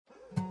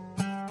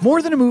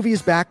More Than a Movie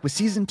is back with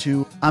Season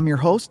 2. I'm your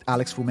host,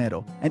 Alex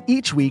Fumero, and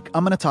each week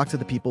I'm going to talk to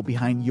the people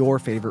behind your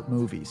favorite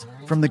movies.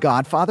 From The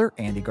Godfather,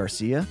 Andy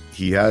Garcia.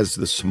 He has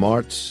the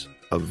smarts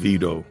of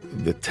Vito,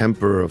 the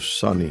temper of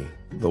Sonny,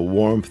 the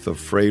warmth of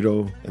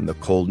Fredo, and the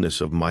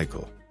coldness of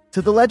Michael.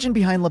 To the legend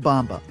behind La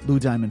Bamba, Lou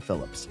Diamond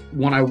Phillips.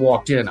 When I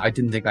walked in, I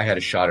didn't think I had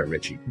a shot at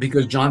Richie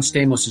because John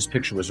Stamos'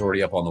 picture was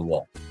already up on the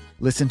wall.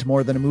 Listen to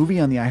More Than a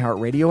Movie on the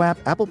iHeartRadio app,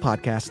 Apple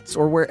Podcasts,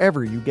 or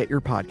wherever you get your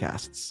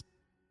podcasts.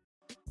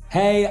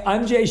 Hey,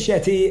 I'm Jay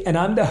Shetty, and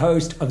I'm the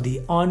host of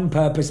the On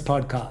Purpose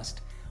podcast.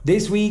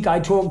 This week,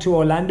 I talked to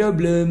Orlando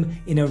Bloom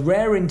in a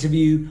rare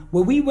interview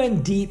where we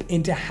went deep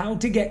into how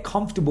to get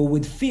comfortable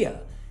with fear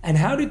and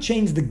how to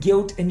change the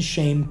guilt and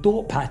shame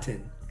thought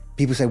pattern.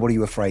 People say, what are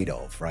you afraid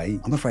of, right?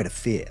 I'm afraid of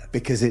fear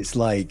because it's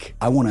like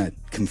I want to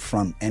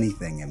confront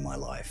anything in my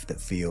life that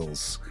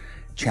feels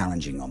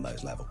challenging on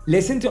those levels.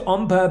 Listen to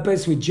On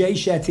Purpose with Jay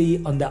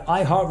Shetty on the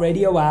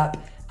iHeartRadio app,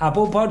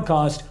 Apple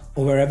Podcast,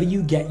 or wherever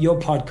you get your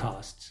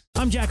podcasts.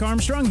 I'm Jack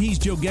Armstrong. He's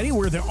Joe Getty.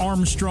 We're the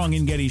Armstrong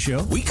and Getty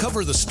Show. We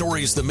cover the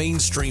stories the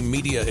mainstream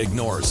media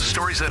ignores. The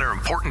stories that are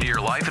important to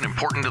your life and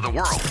important to the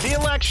world. The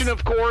election,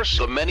 of course.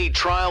 The many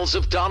trials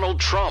of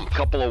Donald Trump.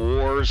 Couple of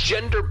wars.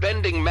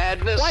 Gender-bending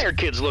madness. Why are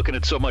kids looking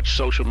at so much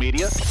social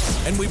media?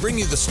 And we bring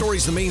you the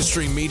stories the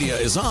mainstream media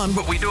is on,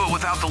 but we do it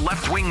without the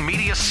left-wing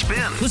media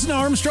spin. Listen to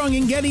Armstrong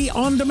and Getty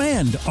on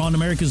demand on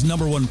America's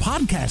 #1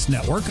 podcast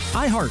network,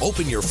 iHeart.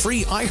 Open your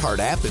free iHeart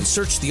app and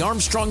search the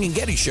Armstrong and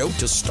Getty Show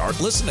to start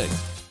listening.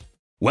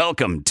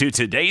 Welcome to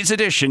today's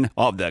edition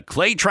of the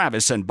Clay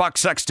Travis and Buck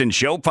Sexton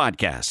Show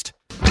podcast.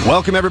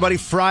 Welcome, everybody.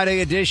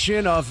 Friday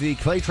edition of the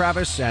Clay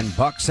Travis and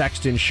Buck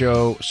Sexton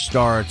Show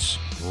starts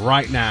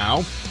right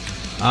now.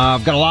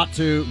 I've got a lot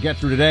to get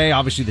through today.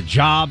 Obviously, the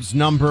jobs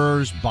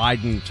numbers,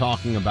 Biden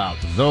talking about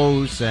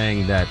those,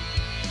 saying that,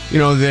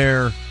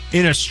 they're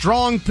in a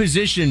strong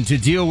position to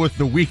deal with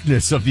the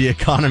weakness of the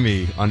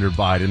economy under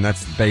Biden.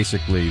 That's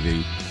basically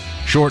the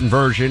shortened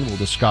version. We'll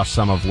discuss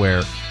some of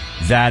where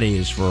that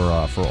is for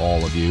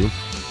all of you.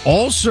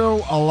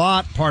 Also, a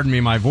lot, pardon me,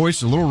 my voice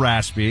is a little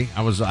raspy.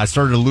 I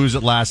started to lose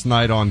it last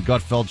night on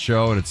Gutfeld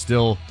show, and it's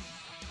still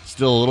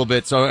a little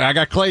bit. So I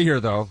got Clay here,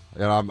 though,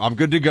 and I'm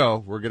good to go.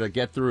 We're going to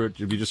get through it.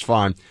 It'll be just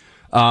fine.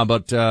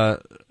 But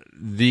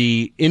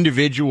the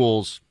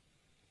individuals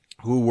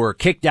who were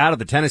kicked out of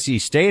the Tennessee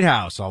State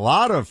House, a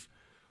lot of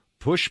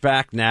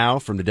pushback now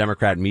from the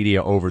Democrat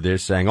media over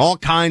this, saying all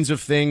kinds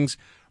of things.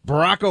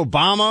 Barack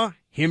Obama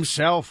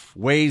himself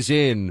weighs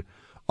in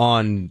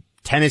on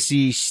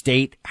Tennessee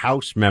State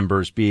House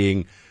members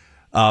being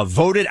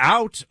voted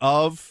out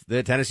of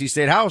the Tennessee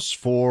State House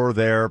for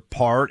their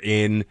part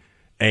in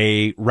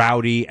a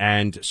rowdy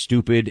and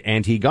stupid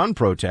anti-gun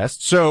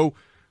protest. So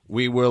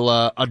we will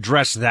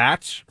address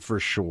that for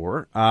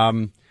sure.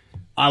 I'll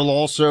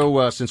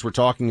also, since we're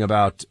talking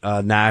about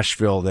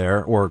Nashville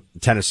there, or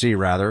Tennessee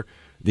rather,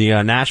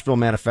 the Nashville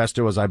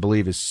Manifesto, as I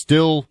believe, is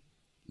still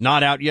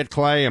not out yet,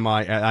 Clay.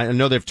 I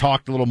know they've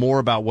talked a little more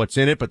about what's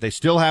in it, but they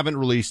still haven't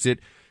released it.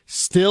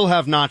 Still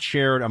have not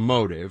shared a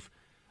motive.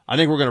 I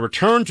think we're going to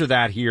return to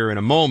that here in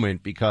a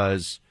moment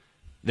because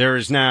there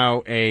is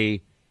now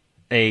a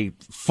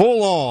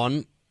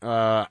full-on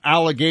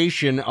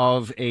allegation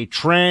of a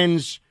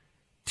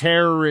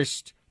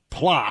trans-terrorist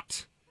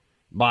plot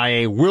by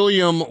a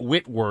William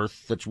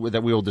Whitworth that we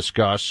will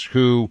discuss,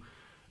 who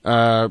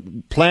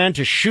planned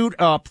to shoot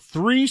up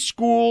 3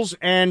 schools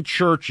and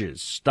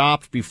churches,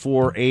 stopped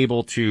before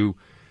able to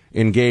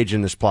engage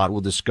in this plot.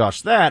 We'll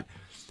discuss that.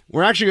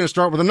 We're actually going to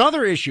start with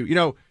another issue.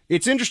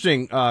 It's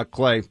interesting,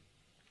 Clay.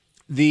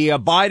 The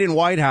Biden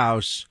White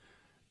House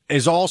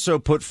has also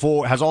put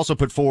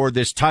forward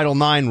this Title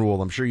IX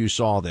rule. I'm sure you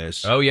saw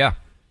this. Oh, yeah.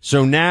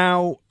 So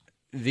now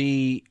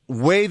the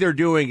way they're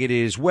doing it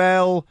is,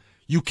 you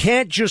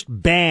can't just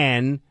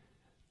ban,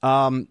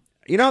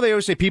 they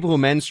always say people who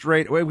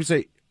menstruate. We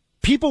say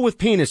people with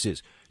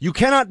penises. You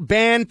cannot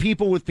ban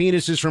people with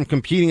penises from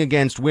competing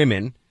against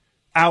women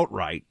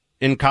outright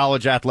in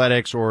college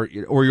athletics, or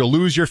you'll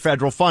lose your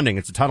federal funding.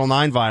 It's a Title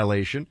IX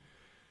violation.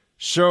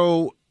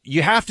 So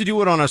you have to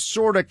do it on a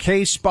sort of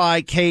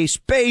case-by-case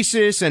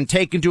basis and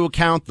take into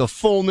account the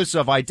fullness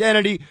of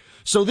identity.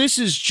 So this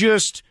is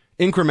just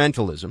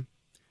incrementalism.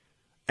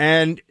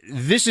 And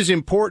this is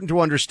important to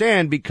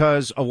understand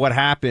because of what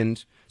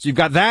happened. So you've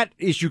got that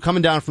issue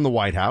coming down from the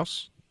White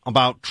House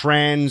about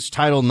trans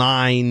Title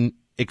IX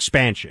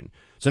expansion.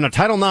 So now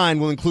Title IX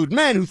will include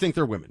men who think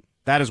they're women.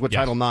 That is what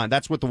Title IX,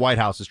 that's what the White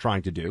House is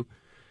trying to do.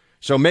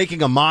 So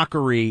making a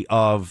mockery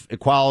of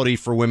equality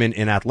for women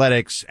in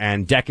athletics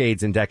and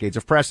decades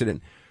of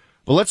precedent.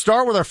 But let's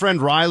start with our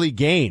friend Riley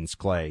Gaines,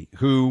 Clay,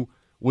 who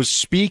was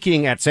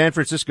speaking at San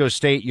Francisco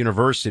State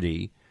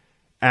University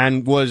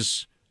and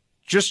was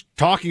just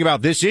talking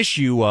about this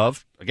issue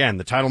of, again,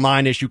 the Title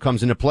IX issue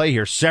comes into play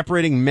here,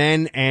 separating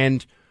men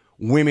and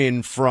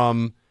women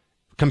from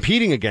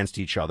competing against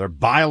each other,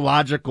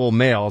 biological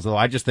males, although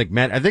I just think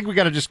men, I think we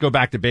got to just go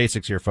back to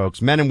basics here,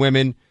 folks. Men and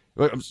women.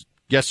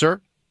 Yes, sir?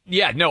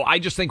 Yeah, no, I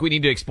just think we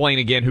need to explain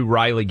again who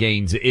Riley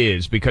Gaines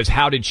is, because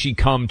how did she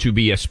come to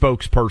be a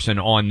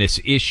spokesperson on this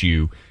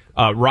issue?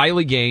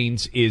 Riley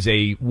Gaines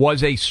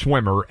was a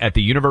swimmer at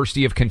the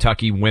University of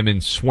Kentucky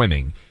women's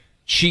swimming.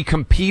 She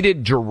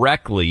competed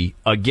directly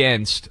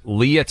against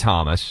Leah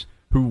Thomas,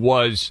 who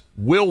was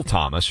Will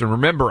Thomas. And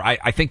remember,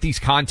 I think these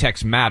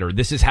contexts matter.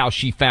 This is how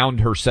she found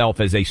herself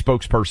as a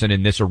spokesperson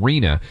in this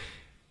arena.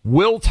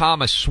 Will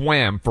Thomas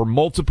swam for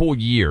multiple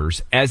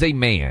years as a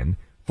man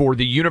for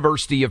the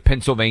University of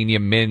Pennsylvania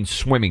men's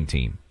swimming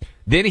team.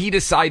 Then he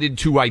decided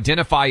to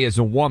identify as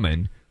a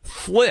woman,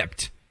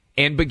 flipped,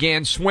 and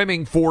began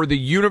swimming for the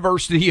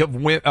University of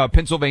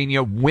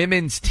Pennsylvania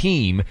women's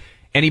team,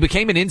 and he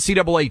became an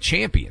NCAA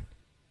champion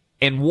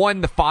and won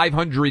the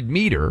 500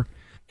 meter,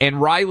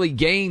 and Riley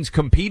Gaines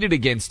competed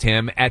against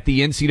him at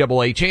the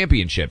NCAA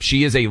championship.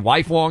 She is a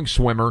lifelong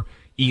swimmer,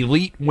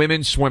 elite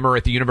women's swimmer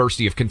at the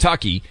University of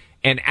Kentucky,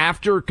 and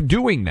after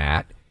doing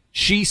that,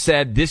 she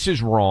said this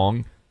is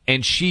wrong,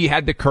 and she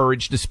had the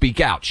courage to speak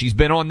out. She's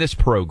been on this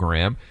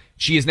program.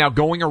 She is now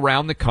going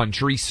around the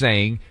country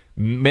saying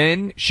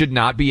men should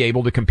not be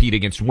able to compete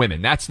against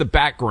women. That's the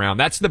background.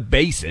 That's the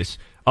basis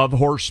of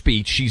her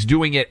speech. She's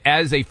doing it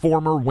as a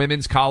former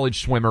women's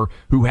college swimmer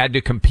who had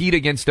to compete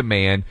against a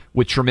man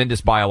with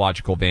tremendous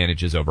biological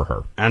advantages over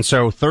her. And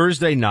so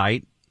Thursday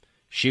night,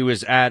 she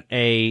was at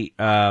a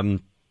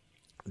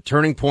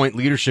Turning Point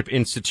Leadership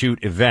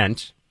Institute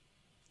event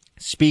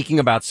speaking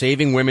about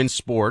saving women's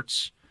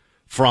sports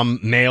from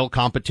male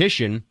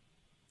competition,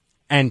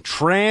 and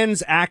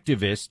trans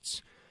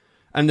activists.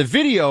 And the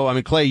video, I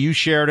mean, Clay, you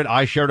shared it.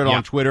 I shared it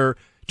on Twitter.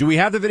 Do we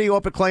have the video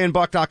up at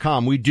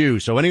clayandbuck.com? We do.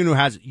 So anyone who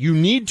has, you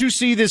need to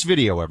see this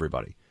video,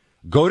 everybody.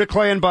 Go to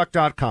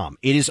clayandbuck.com.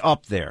 It is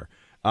up there.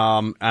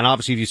 And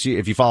obviously,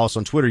 if you follow us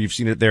on Twitter, you've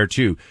seen it there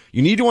too.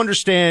 You need to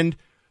understand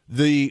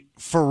the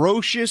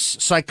ferocious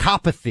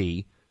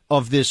psychopathy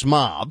of this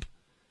mob.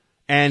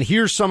 And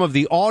here's some of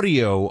the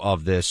audio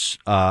of this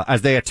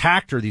as they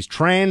attacked her, these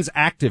trans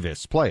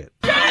activists. Play it.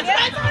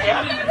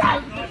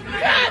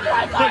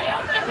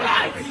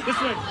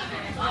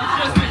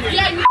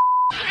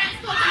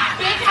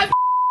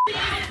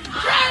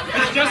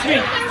 It's just me.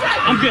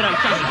 I'm good. I'm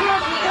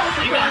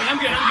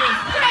good.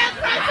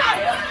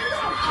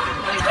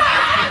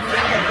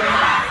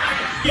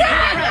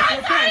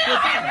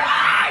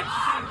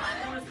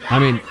 I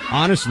mean,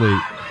 honestly,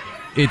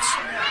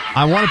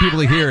 I wanted people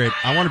to hear it.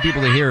 I wanted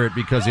people to hear it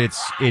because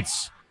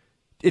it's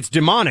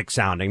demonic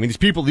sounding. I mean,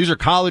 these are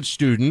college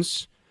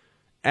students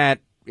at,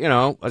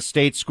 a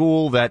state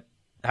school that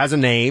has a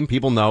name.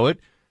 People know it.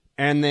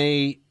 And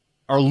they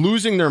are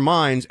losing their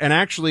minds. And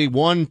actually,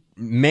 one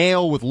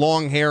male with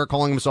long hair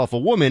calling himself a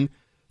woman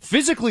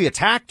physically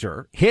attacked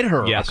her, hit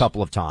her a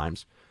couple of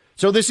times.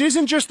 So this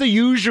isn't just the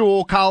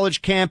usual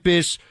college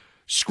campus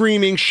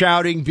screaming,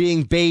 shouting,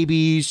 being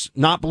babies,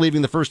 not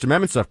believing the First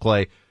Amendment stuff,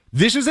 Clay.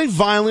 This is a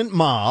violent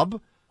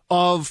mob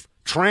of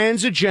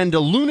trans agenda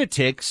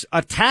lunatics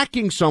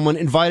attacking someone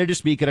invited to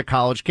speak at a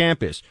college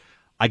campus.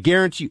 I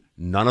guarantee you,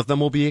 none of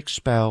them will be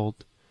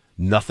expelled.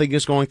 Nothing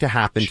is going to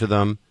happen to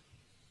them.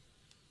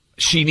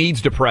 She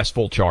needs to press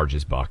full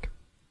charges, Buck.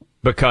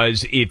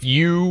 Because if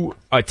you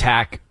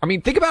attack,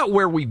 think about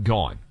where we've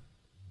gone.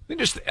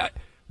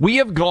 We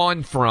have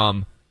gone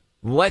from,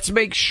 let's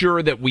make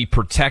sure that we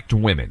protect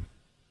women,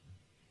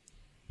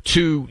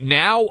 to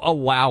now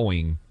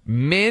allowing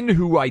men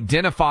who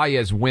identify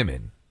as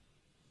women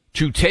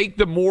to take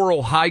the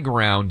moral high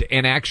ground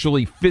and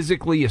actually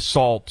physically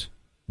assault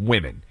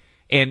women.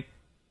 And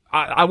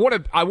I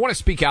want to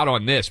speak out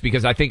on this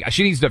because I think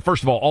she needs to,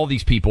 first of all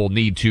these people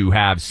need to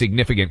have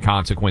significant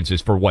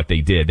consequences for what they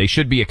did. They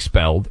should be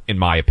expelled, in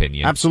my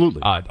opinion.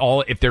 Absolutely.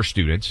 If they're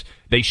students.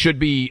 They should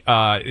be,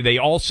 they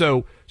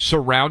also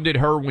surrounded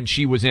her when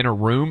she was in a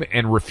room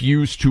and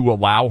refused to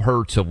allow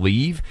her to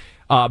leave.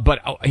 But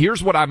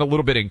here's what I'm a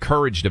little bit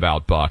encouraged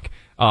about, Buck.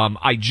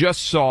 I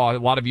just saw, a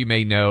lot of you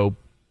may know,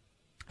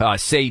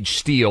 Sage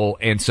Steele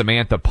and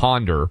Samantha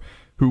Ponder,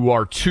 who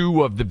are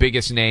two of the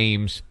biggest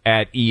names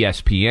at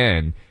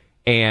ESPN,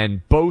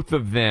 and both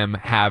of them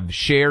have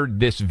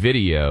shared this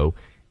video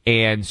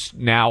and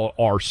now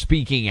are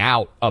speaking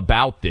out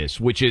about this,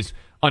 which is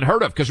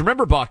unheard of. Because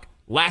remember, Buck,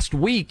 last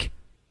week,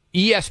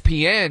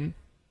 ESPN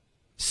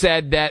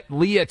said that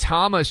Leah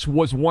Thomas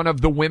was one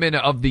of the Women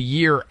of the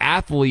Year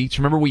athletes.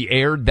 Remember, we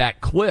aired that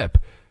clip.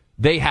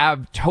 They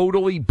have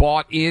totally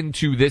bought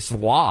into this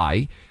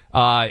lie.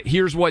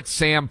 Here's what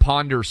Sam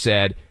Ponder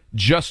said.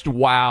 Just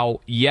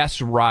wow.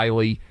 Yes,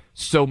 Riley.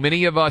 So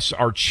many of us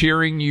are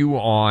cheering you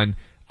on.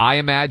 I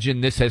imagine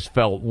this has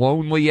felt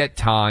lonely at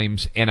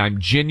times, and I'm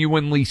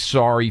genuinely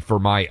sorry for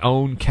my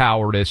own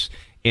cowardice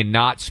in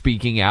not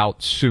speaking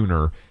out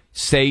sooner.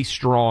 Stay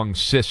strong,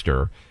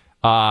 sister.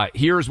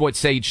 Here's what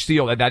Sage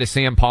Steele, that is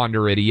Sam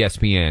Ponder at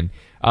ESPN.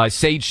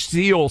 Sage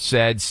Steele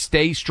said,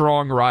 stay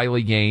strong,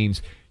 Riley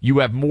Gaines. You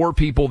have more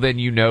people than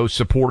you know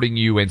supporting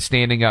you and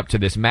standing up to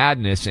this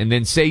madness. And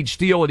then Sage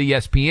Steele at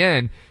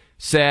ESPN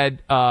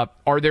said,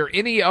 are there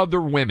any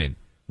other women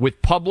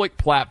with public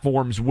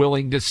platforms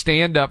willing to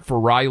stand up for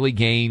Riley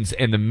Gaines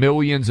and the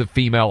millions of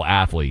female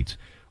athletes?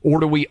 Or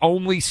do we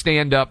only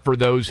stand up for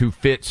those who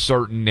fit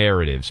certain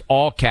narratives?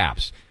 All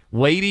caps.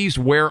 Ladies,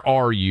 where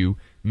are you?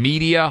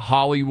 Media,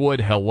 Hollywood,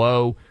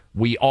 hello.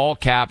 We all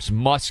caps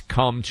must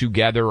come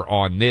together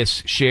on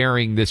this,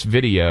 sharing this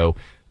video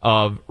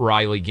of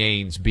Riley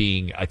Gaines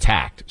being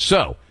attacked.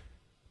 So,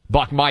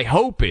 Buck, my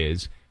hope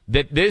is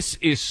that this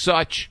is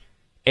such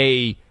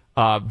a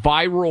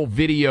viral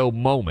video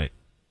moment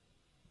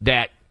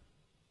that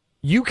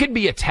you can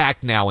be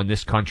attacked now in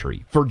this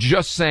country for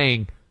just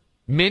saying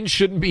men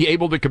shouldn't be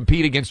able to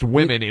compete against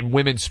women in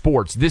women's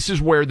sports. This is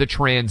where the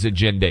trans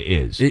agenda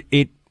is.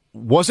 It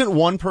wasn't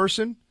one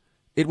person.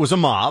 It was a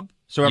mob.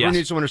 So everyone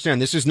needs to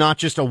understand this is not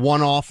just a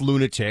one-off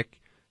lunatic.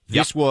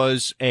 This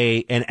was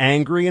an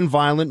angry and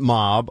violent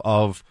mob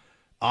of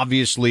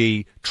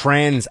obviously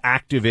trans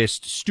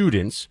activist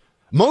students,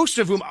 most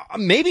of whom,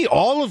 maybe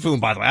all of whom,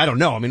 by the way, I don't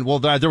know. I mean, well,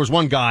 there was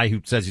one guy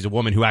who says he's a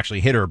woman who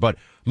actually hit her, but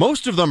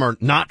most of them are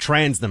not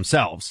trans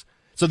themselves.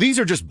 So these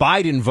are just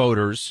Biden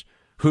voters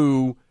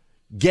who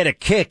get a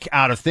kick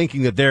out of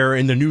thinking that they're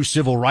in the new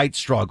civil rights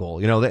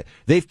struggle. You know,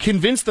 they've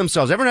convinced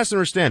themselves. Everyone has to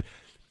understand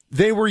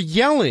they were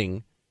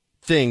yelling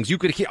things you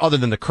could hear other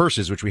than the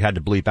curses, which we had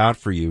to bleep out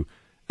for you.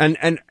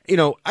 And, you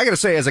know, I gotta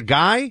say, as a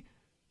guy,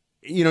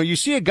 you know, you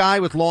see a guy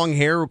with long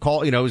hair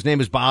who his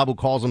name is Bob, who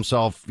calls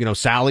himself, you know,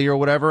 Sally or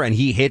whatever, and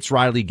he hits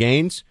Riley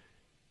Gaines.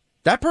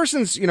 That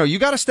person's, you know, you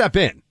gotta step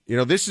in. You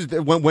know, this is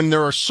when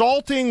they're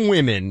assaulting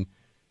women.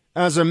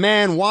 As a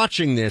man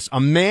watching this,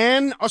 a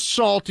man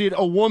assaulted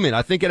a woman.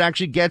 I think it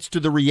actually gets to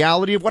the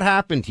reality of what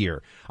happened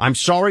here. I'm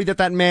sorry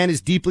that man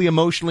is deeply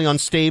emotionally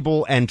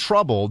unstable and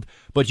troubled,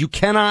 but you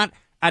cannot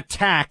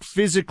attack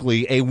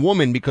physically a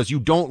woman because you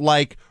don't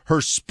like her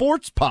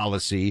sports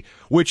policy,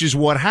 which is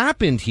what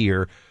happened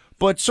here.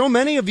 But so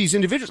many of these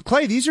individuals,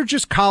 Clay, these are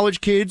just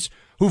college kids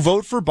who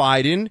vote for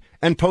Biden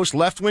and post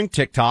left-wing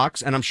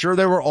TikToks, and I'm sure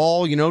they were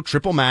all, you know,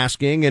 triple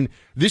masking, and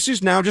this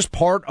is now just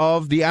part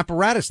of the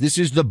apparatus. This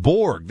is the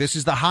Borg. This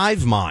is the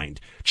hive mind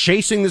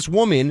chasing this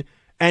woman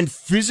and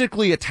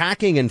physically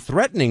attacking and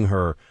threatening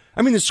her.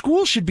 I mean, the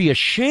school should be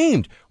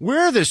ashamed.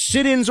 Where are the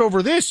sit-ins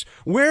over this?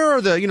 Where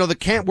are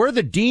where are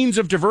the deans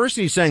of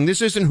diversity saying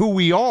this isn't who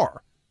we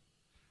are?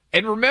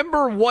 And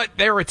remember what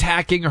they're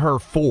attacking her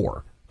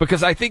for,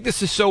 because I think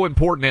this is so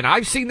important, and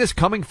I've seen this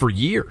coming for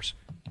years.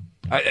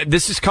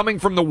 This is coming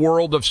from the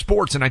world of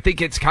sports, and I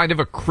think it's kind of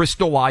a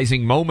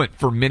crystallizing moment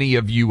for many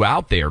of you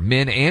out there,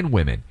 men and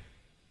women.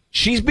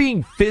 She's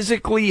being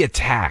physically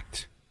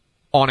attacked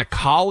on a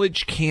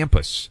college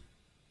campus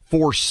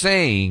for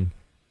saying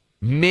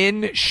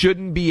men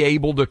shouldn't be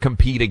able to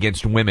compete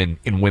against women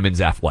in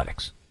women's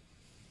athletics.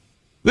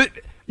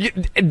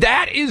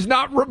 That is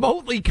not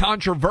remotely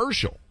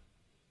controversial.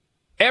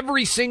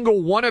 Every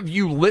single one of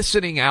you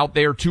listening out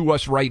there to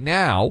us right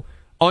now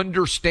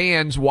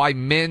understands why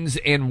men's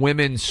and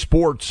women's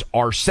sports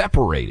are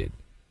separated,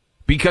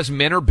 because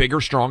men are bigger,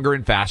 stronger,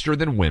 and faster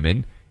than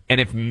women. And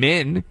if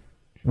men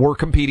were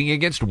competing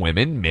against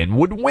women, men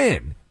would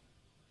win.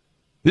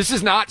 This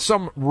is not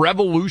some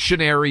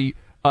revolutionary,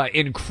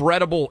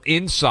 incredible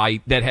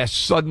insight that has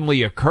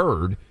suddenly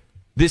occurred.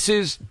 This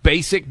is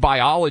basic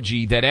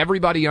biology that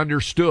everybody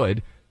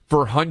understood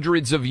for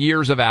hundreds of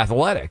years of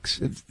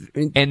athletics.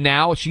 And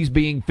now she's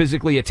being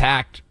physically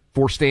attacked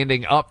for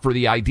standing up for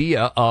the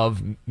idea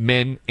of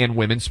men and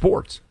women's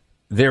sports.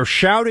 They're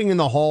shouting in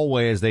the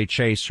hallway as they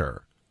chase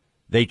her.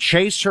 They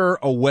chase her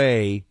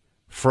away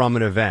from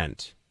an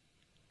event.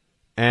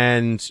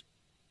 And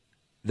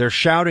they're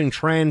shouting,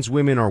 trans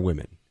women are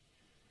women.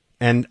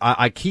 And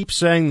I keep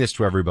saying this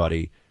to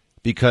everybody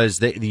because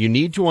you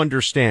need to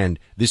understand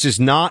this is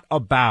not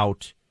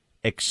about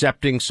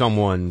accepting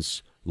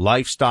someone's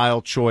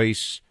lifestyle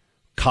choice,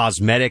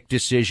 cosmetic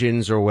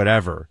decisions, or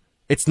whatever.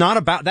 It's not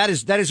about that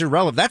is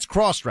irrelevant. That's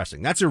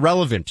cross-dressing. That's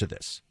irrelevant to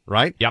this,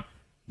 right? Yep.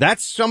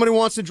 That's somebody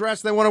wants to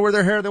dress, they want to wear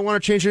their hair, they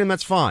want to change their name,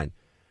 that's fine.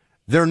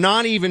 They're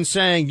not even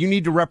saying you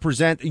need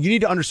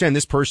to understand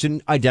this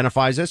person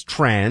identifies as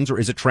trans or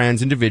is a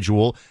trans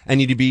individual and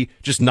need to be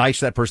just nice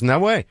to that person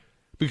that way.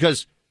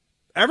 Because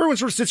everyone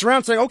sort of sits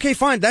around saying, okay,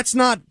 fine, that's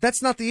not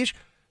the issue.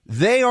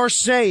 They are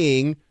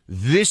saying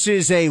this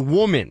is a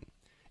woman.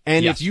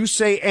 And if you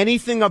say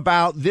anything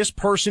about this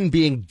person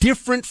being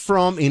different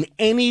from in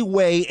any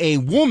way a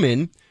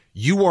woman,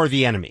 you are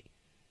the enemy.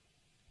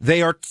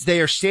 They are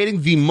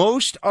stating the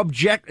most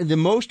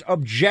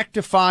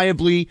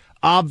objectifiably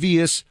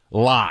obvious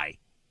lie,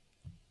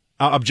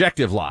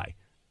 objective lie.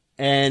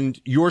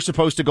 And you're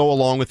supposed to go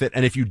along with it.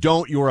 And if you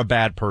don't, you're a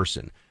bad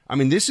person. I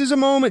mean, this is a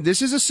moment.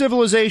 This is a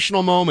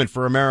civilizational moment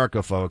for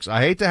America, folks.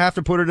 I hate to have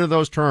to put it in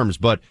those terms,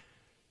 but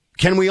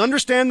can we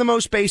understand the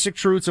most basic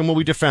truths and will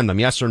we defend them?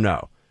 Yes or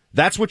no?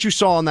 That's what you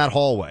saw in that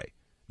hallway.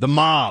 The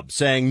mob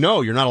saying,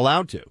 no, you're not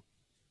allowed to.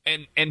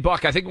 And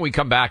Buck, I think when we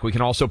come back, we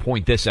can also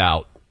point this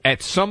out.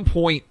 At some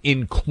point,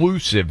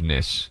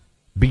 inclusiveness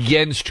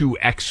begins to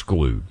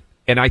exclude.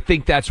 And I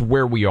think that's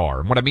where we are.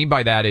 And what I mean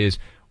by that is,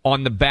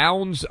 on the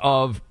bounds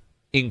of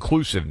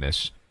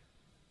inclusiveness,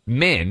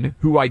 men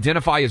who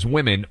identify as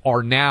women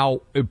are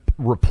now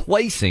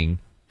replacing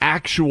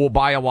actual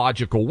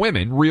biological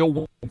women, real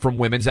women from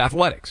women's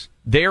athletics.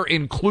 Their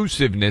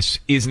inclusiveness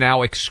is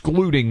now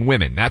excluding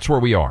women. That's where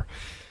we are.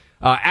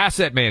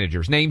 Asset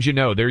managers, names you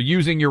know, they're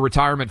using your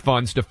retirement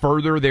funds to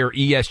further their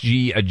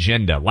ESG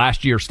agenda.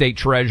 Last year, state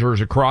treasurers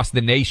across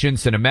the nation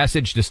sent a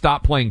message to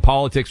stop playing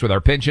politics with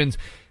our pensions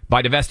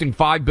by divesting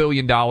 $5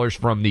 billion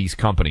from these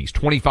companies.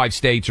 25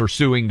 states are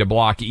suing to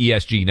block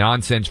ESG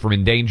nonsense from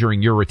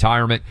endangering your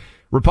retirement.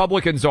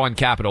 Republicans on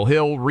Capitol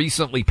Hill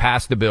recently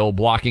passed a bill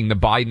blocking the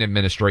Biden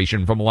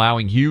administration from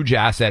allowing huge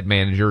asset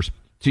managers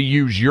to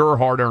use your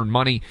hard-earned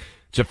money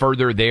to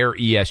further their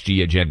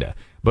ESG agenda.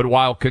 But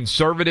while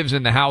conservatives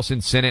in the House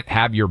and Senate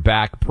have your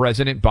back,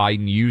 President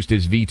Biden used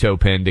his veto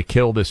pen to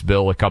kill this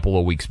bill a couple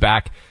of weeks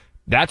back.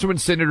 That's when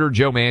Senator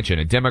Joe Manchin,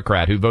 a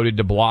Democrat who voted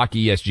to block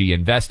ESG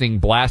investing,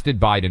 blasted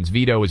Biden's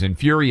veto as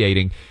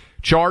infuriating,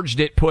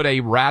 charged it put a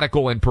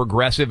radical and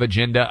progressive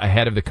agenda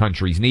ahead of the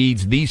country's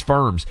needs. These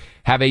firms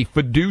have a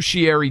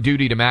fiduciary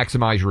duty to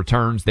maximize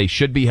returns. They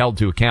should be held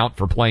to account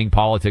for playing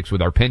politics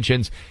with our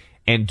pensions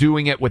and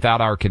doing it without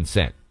our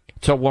consent.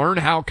 To learn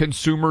how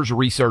Consumers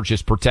Research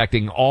is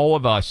protecting all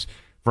of us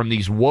from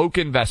these woke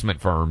investment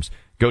firms,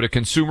 go to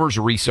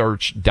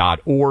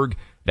consumersresearch.org.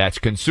 That's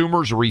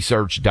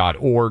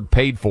consumersresearch.org,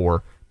 paid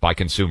for by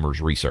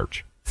Consumers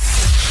Research.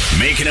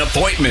 Make an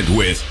appointment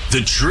with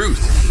the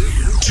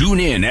truth. Tune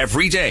in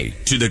every day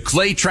to the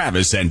Clay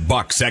Travis and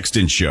Buck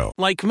Sexton Show.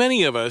 Like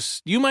many of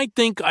us, you might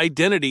think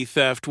identity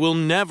theft will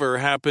never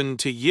happen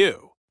to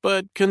you.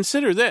 But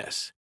consider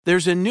this.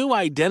 There's a new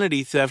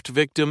identity theft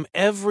victim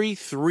every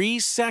 3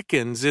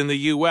 seconds in the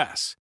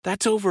U.S.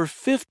 That's over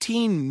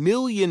 15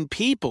 million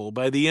people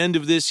by the end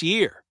of this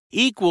year,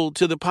 equal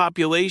to the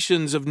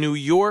populations of New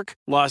York,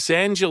 Los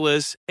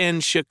Angeles,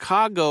 and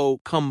Chicago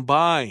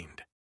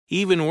combined.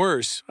 Even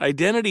worse,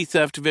 identity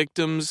theft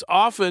victims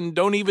often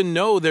don't even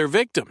know they're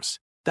victims.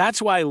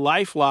 That's why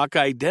LifeLock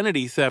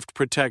Identity Theft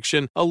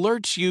Protection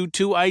alerts you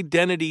to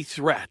identity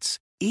threats,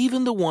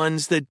 even the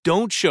ones that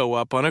don't show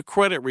up on a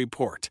credit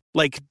report,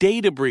 like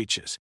data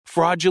breaches,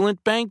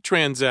 fraudulent bank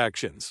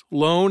transactions,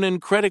 loan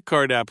and credit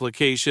card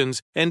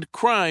applications, and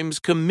crimes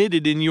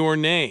committed in your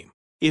name.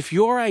 If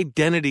your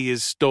identity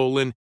is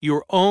stolen,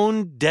 your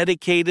own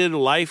dedicated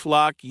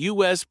LifeLock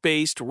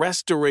U.S.-based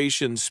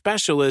restoration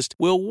specialist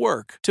will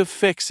work to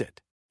fix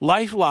it.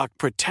 LifeLock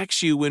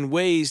protects you in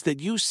ways that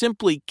you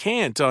simply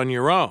can't on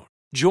your own.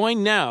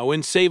 Join now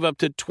and save up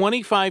to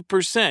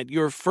 25%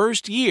 your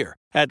first year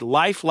at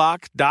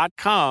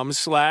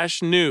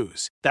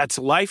LifeLock.com/news. That's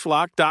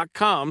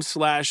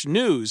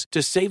LifeLock.com/news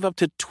to save up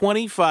to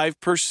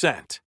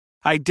 25%.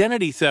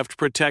 Identity theft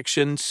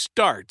protection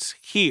starts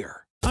here.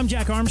 I'm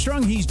Jack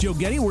Armstrong. He's Joe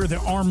Getty. We're the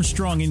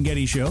Armstrong and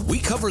Getty Show. We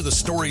cover the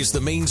stories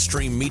the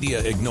mainstream media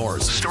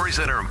ignores. Stories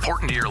that are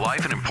important to your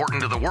life and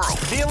important to the world.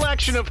 The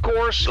election, of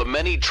course. The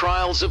many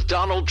trials of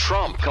Donald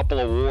Trump. Couple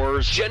of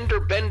wars.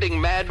 Gender-bending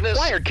madness.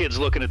 Why are kids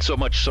looking at so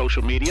much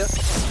social media?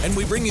 And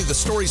we bring you the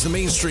stories the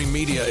mainstream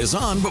media is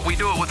on, but we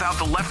do it without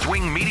the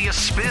left-wing media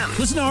spin.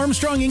 Listen to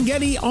Armstrong and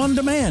Getty on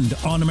demand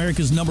on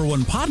America's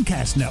 #1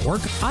 podcast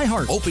network,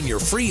 iHeart. Open your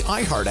free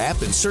iHeart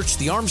app and search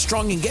the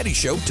Armstrong and Getty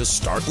Show to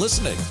start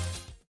listening.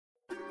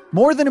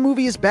 More Than a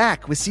Movie is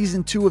back with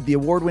season 2 of the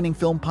award-winning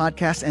film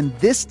podcast, and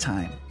this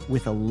time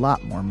with a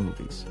lot more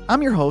movies.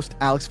 I'm your host,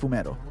 Alex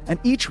Fumero, and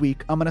each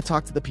week I'm going to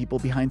talk to the people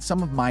behind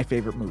some of my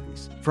favorite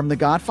movies. From The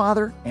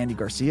Godfather, Andy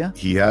Garcia.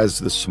 He has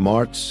the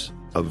smarts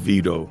of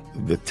Vito,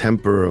 the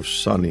temper of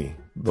Sonny,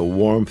 the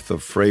warmth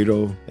of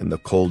Fredo, and the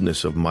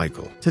coldness of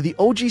Michael. To the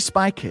OG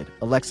Spy Kid,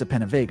 Alexa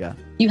Penavega.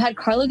 You had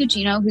Carla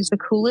Gugino, who's the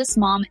coolest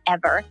mom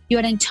ever. You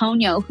had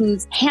Antonio,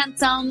 who's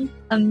handsome,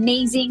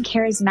 amazing,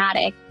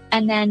 charismatic.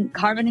 And then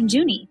Carmen and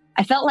Junie.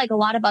 I felt like a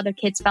lot of other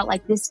kids felt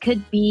like this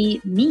could be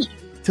me.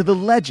 To the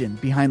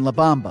legend behind La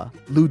Bamba,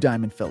 Lou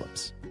Diamond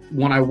Phillips.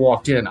 When I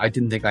walked in, I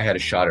didn't think I had a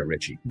shot at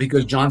Richie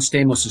because John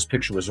Stamos'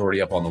 picture was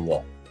already up on the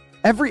wall.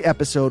 Every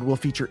episode will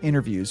feature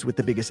interviews with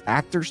the biggest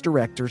actors,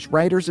 directors,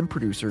 writers, and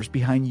producers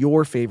behind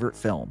your favorite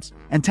films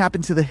and tap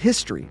into the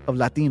history of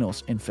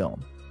Latinos in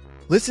film.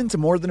 Listen to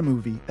More Than a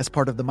Movie as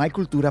part of the My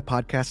Cultura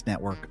podcast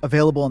network,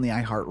 available on the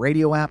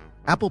iHeartRadio app,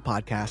 Apple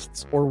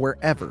Podcasts, or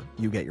wherever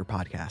you get your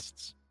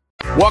podcasts.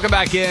 Welcome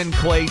back in,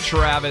 Clay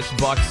Travis,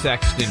 Buck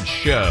Sexton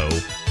Show.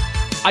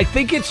 I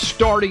think it's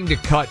starting to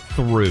cut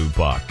through,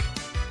 Buck,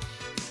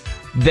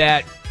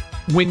 that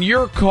when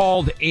you're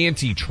called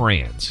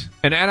anti-trans,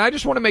 and I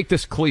just want to make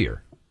this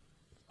clear.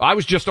 I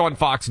was just on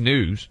Fox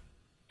News,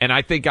 and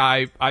I think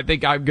I'm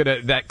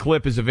gonna, that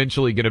clip is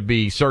eventually gonna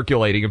be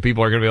circulating, and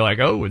people are gonna be like,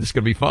 "Oh, this is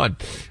gonna be fun."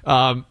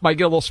 Might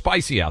get a little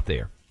spicy out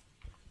there,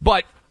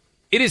 but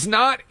it is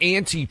not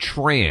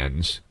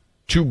anti-trans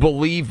to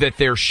believe that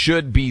there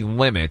should be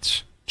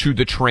limits to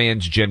the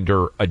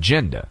transgender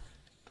agenda.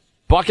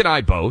 Buck and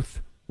I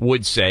both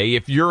would say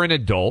if you're an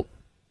adult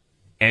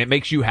and it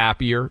makes you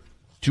happier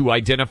to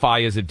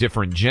identify as a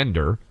different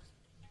gender,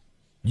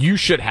 you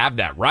should have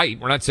that right.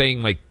 We're not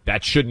saying like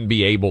that shouldn't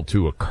be able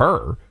to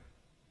occur.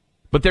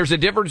 But there's a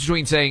difference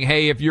between saying,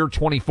 hey, if you're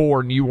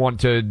 24 and you want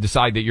to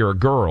decide that you're a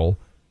girl,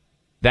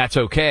 that's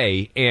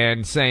okay,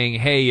 and saying,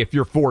 hey, if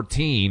you're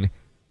 14,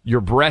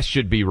 your breast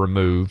should be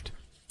removed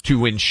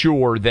to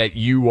ensure that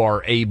you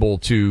are able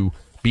to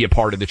be a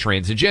part of the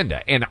trans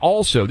agenda. And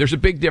also, there's a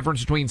big difference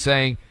between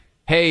saying,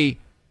 hey,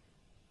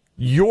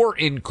 your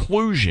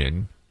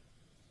inclusion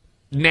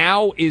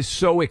now is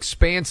so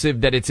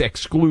expansive that it's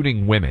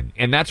excluding women.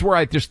 And that's where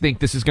I just think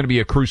this is going to be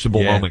a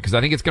crucible moment, because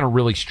I think it's going to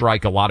really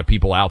strike a lot of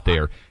people out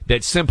there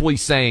that simply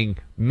saying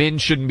men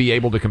shouldn't be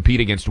able to compete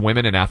against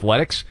women in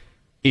athletics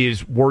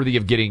is worthy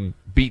of getting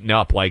beaten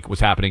up like was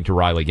happening to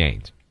Riley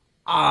Gaines.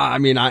 I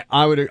mean,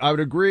 I would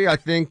agree. I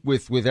think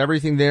with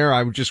everything there,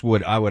 I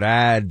would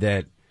add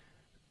that,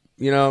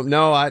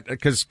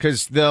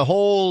 because the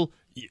whole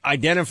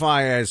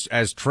identify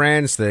as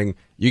trans thing,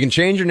 you can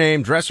change your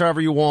name, dress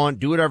however you want,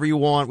 do whatever you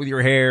want with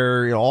your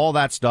hair, all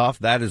that stuff.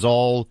 That is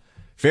all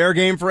fair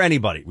game for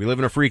anybody. We live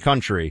in a free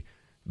country,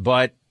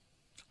 but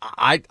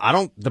I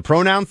don't, the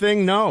pronoun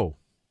thing, no,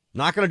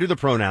 not going to do the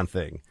pronoun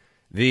thing.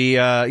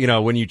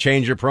 When you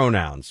change your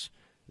pronouns,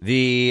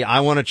 I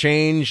want to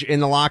change in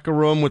the locker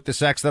room with the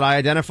sex that I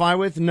identify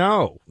with.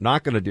 No,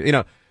 not going to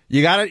do,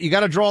 you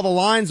gotta draw the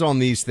lines on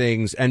these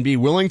things and be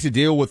willing to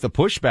deal with the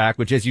pushback,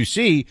 which, as you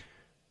see,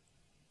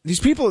 these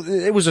people,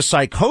 it was a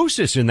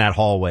psychosis in that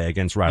hallway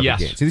against Riley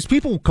Gaines. These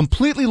people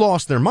completely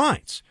lost their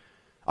minds.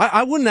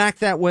 I wouldn't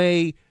act that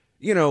way.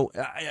 I don't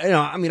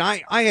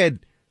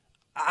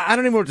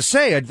even know what to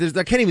say. I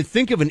can't even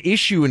think of an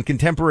issue in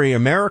contemporary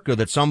America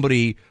that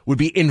somebody would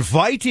be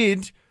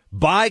invited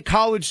by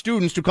college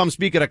students to come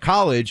speak at a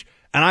college,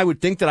 and I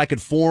would think that I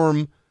could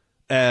form,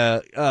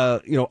 a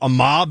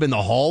mob in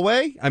the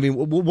hallway. I mean,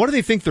 what do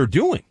they think they're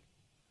doing?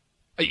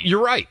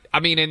 You're right. I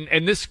mean,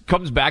 and this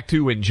comes back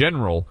to, in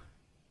general,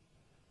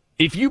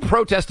 if you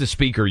protest a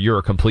speaker, you're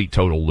a complete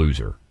total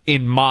loser,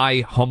 in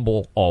my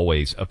humble,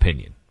 always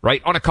opinion,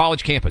 right? On a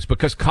college campus,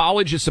 because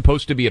college is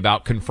supposed to be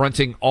about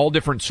confronting all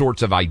different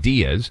sorts of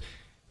ideas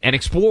and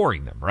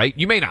exploring them, right?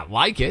 You may not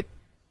like it.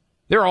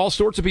 There are all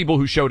sorts of people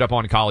who showed up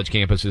on college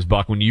campuses,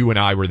 Buck, when you and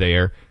I were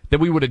there,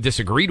 that we would have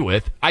disagreed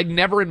with. I'd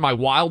never in my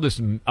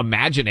wildest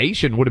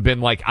imagination would have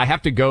been like, I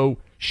have to go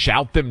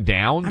shout them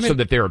down so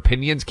that their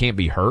opinions can't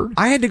be heard.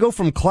 I had to go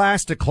from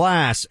class to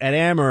class at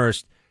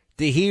Amherst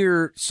to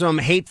hear some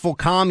hateful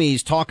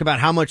commies talk about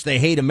how much they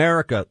hate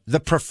America. The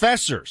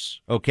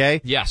professors,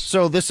 okay? Yes.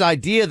 So this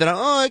idea that,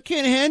 I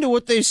can't handle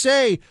what they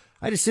say.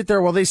 I just sit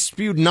there while they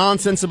spewed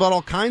nonsense about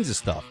all kinds of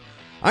stuff.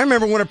 I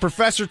remember when a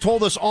professor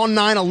told us on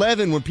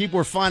 9/11, when people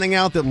were finding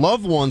out that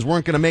loved ones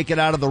weren't going to make it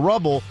out of the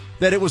rubble,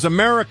 that it was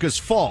America's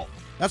fault.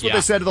 That's what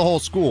they said to the whole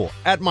school,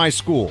 at my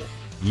school.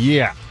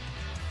 Yeah.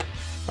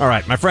 All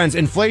right, my friends,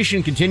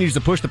 inflation continues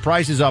to push the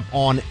prices up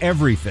on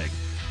everything.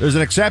 There's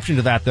an exception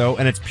to that, though,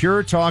 and it's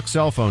Pure Talk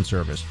cell phone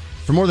service.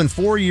 For more than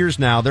 4 years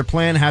now, their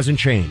plan hasn't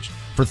changed.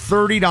 For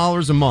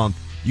 $30 a month,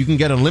 you can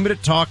get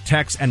unlimited talk,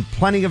 text, and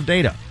plenty of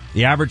data.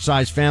 The average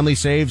size family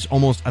saves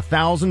almost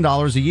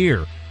 $1,000 a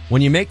year.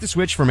 When you make the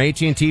switch from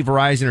AT&T,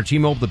 Verizon, or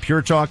T-Mobile to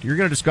Pure Talk, you're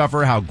going to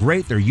discover how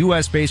great their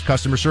U.S.-based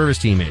customer service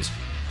team is.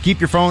 Keep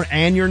your phone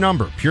and your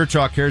number. Pure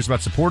Talk cares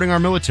about supporting our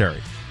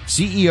military.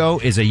 CEO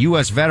is a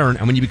U.S. veteran,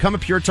 and when you become a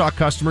Pure Talk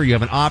customer, you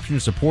have an option to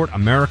support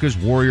America's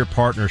Warrior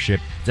Partnership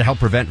to help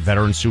prevent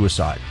veteran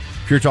suicide.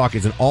 Pure Talk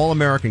is an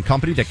all-American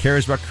company that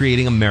cares about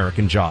creating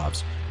American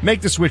jobs.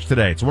 Make the switch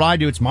today. It's what I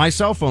do. It's my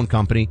cell phone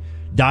company.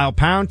 Dial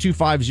pound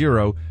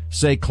 250,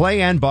 say Clay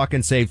and Buck,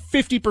 and save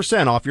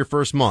 50% off your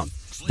first month.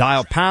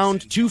 Dial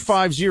pound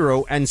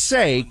 250 and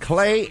say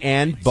Clay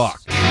and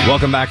Buck.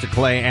 Welcome back to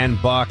Clay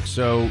and Buck.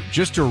 So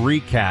just to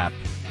recap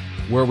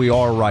where we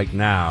are right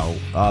now,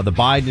 the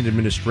Biden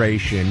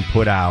administration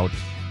put out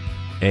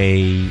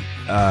a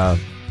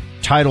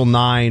Title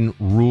IX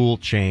rule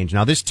change.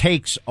 Now, this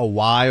takes a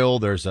while.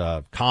 There's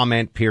a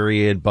comment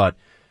period, but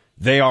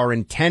they are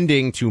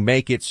intending to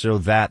make it so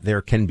that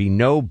there can be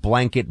no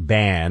blanket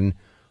ban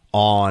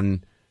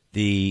on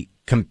the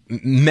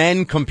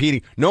men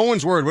competing. No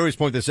one's worried. We always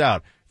point this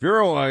out. If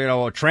you're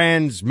a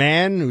trans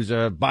man who's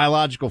a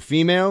biological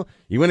female,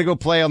 you want to go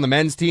play on the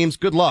men's teams,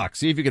 good luck.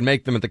 See if you can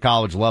make them at the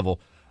college level.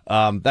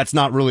 That's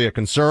not really a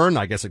concern.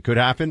 I guess it could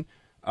happen.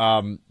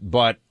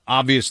 But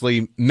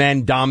obviously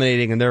men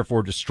dominating and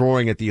therefore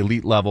destroying at the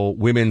elite level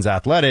women's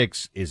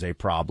athletics is a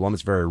problem.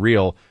 It's very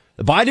real.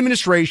 The Biden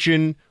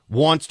administration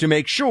wants to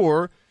make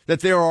sure that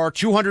there are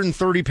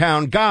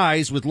 230-pound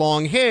guys with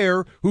long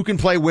hair who can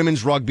play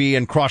women's rugby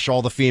and crush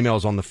all the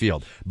females on the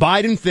field.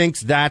 Biden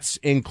thinks that's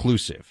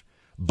inclusive.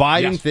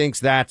 Biden thinks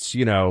that's,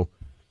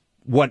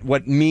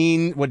 what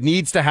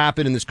needs to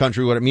happen in this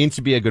country, what it means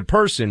to be a good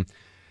person.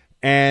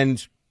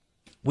 And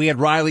we had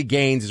Riley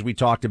Gaines, as we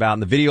talked about,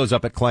 and the video's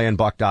up at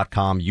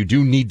clayandbuck.com. You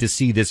do need to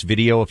see this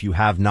video if you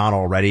have not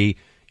already.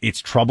 It's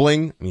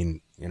troubling. I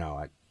mean,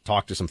 I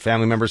talked to some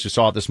family members who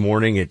saw it this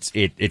morning.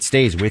 It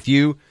stays with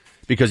you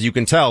because you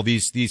can tell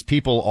these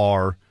people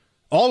are,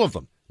 all of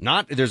them,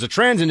 there's a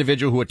trans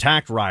individual who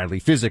attacked Riley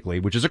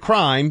physically, which is a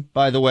crime,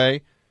 by the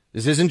way.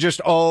 This isn't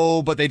just,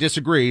 but they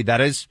disagree. That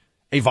is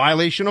a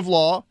violation of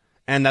law.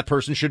 and that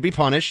person should be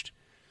punished.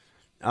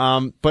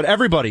 But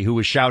everybody who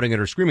is shouting at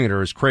her, screaming at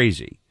her is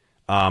crazy.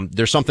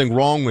 There's something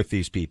wrong with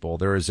these people.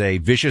 There is a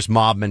vicious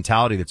mob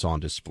mentality that's on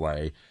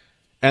display.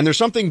 And there's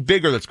something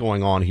bigger that's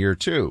going on here,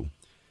 too.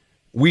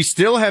 We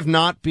still have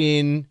not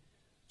been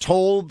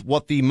told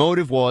what the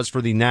motive was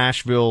for the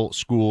Nashville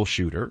school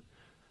shooter.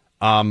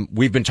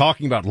 We've been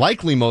talking about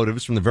likely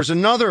motives from there's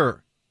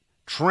another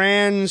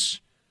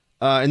trans,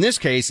 in this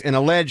case, an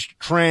alleged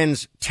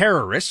trans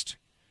terrorist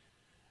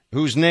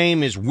whose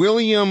name is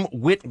William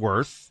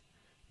Whitworth,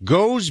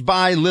 goes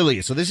by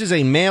Lily. So this is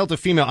a male to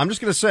female. I'm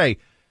just going to say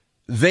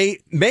they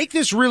make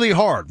this really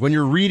hard when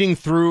you're reading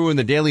through in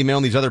the Daily Mail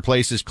and these other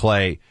places,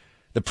 Clay.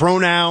 The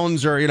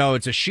pronouns are,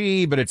 it's a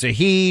she, but it's a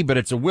he, but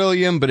it's a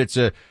William, but it's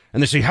a,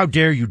 and they say, how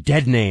dare you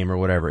dead name or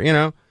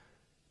whatever,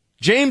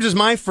 James is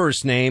my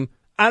first name.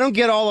 I don't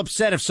get all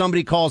upset if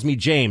somebody calls me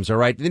James, all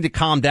right? They need to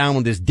calm down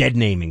with this dead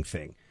naming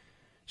thing.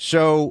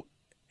 So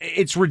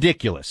it's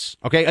ridiculous,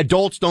 okay?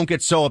 Adults don't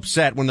get so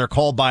upset when they're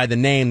called by the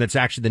name that's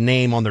actually the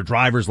name on their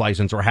driver's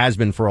license or has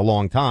been for a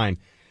long time.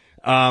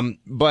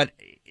 But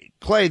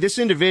Clay, this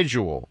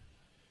individual,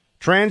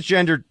 by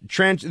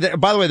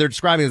the way, they're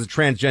describing it as a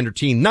transgender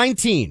teen,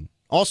 19,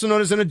 also known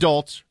as an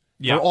adult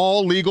for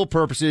all legal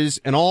purposes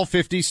in all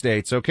 50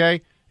 states,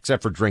 okay?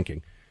 Except for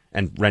drinking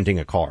and renting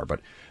a car.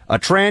 But a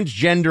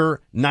transgender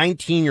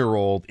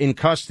 19-year-old in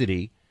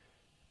custody,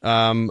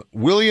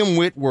 William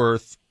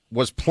Whitworth,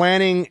 was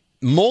planning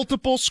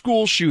multiple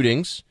school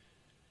shootings,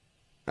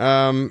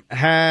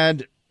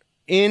 had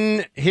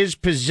in his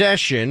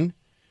possession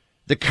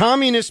the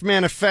Communist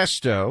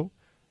Manifesto,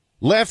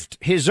 left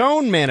his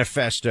own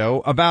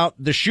manifesto about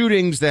the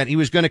shootings that he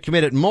was going to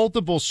commit at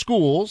multiple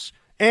schools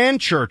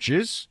and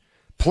churches,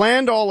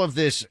 planned all of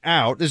this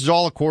out. This is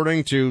all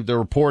according to the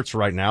reports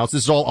right now.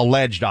 This is all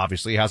alleged,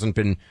 obviously.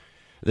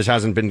 This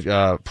hasn't been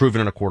proven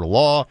in a court of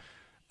law.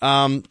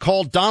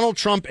 Called Donald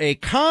Trump a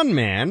con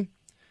man,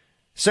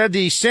 said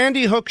the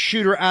Sandy Hook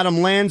shooter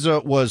Adam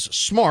Lanza was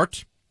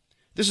smart.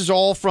 This is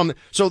all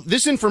so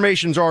this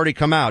information's already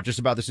come out just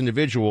about this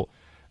individual.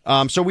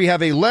 So we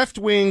have a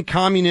left-wing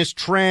communist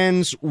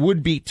trans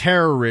would-be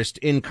terrorist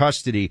in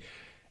custody.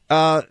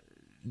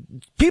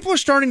 People are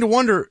starting to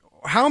wonder,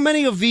 how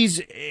many of these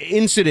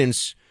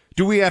incidents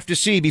do we have to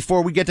see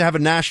before we get to have a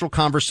national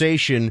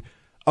conversation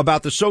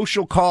about the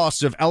social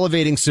costs of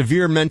elevating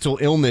severe mental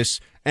illness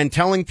and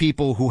telling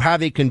people who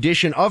have a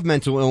condition of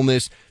mental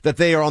illness that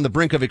they are on the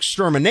brink of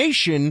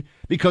extermination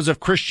because of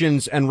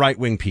Christians and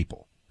right-wing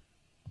people?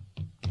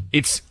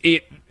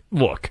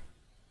 Look.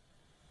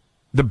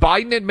 The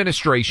Biden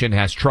administration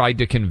has tried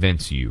to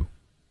convince you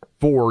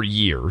for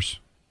years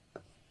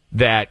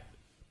that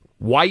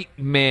white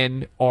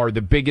men are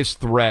the biggest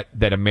threat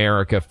that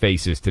America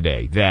faces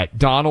today, that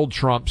Donald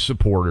Trump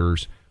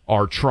supporters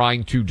are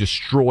trying to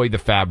destroy the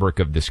fabric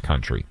of this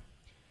country.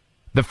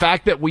 The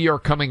fact that we are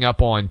coming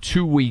up on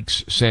 2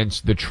 weeks since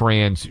the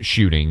trans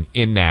shooting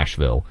in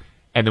Nashville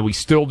and that we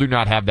still do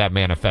not have that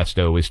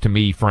manifesto is, to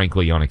me,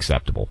 frankly,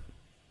 unacceptable.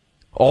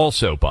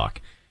 Also, Buck,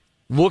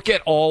 look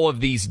at all of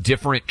these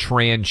different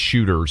trans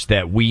shooters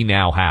that we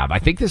now have. I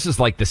think this is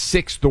like the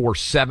 6th or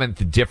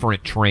 7th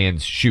different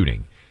trans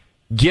shooting.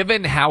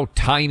 Given how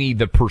tiny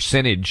the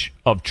percentage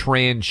of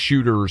trans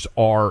shooters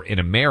are in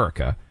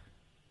America,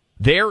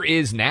 there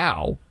is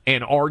now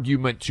an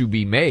argument to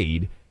be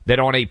made that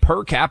on a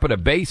per capita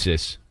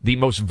basis, the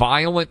most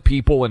violent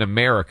people in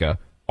America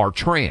are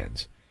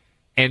trans.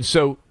 And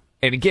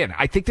again,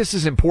 I think this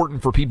is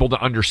important for people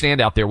to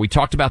understand out there. We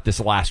talked about this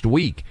last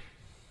week.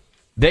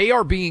 They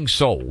are being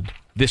sold,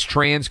 this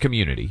trans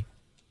community,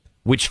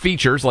 which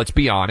features, let's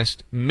be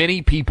honest,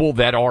 many people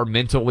that are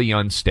mentally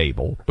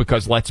unstable,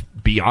 because let's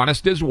be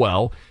honest as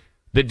well,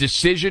 the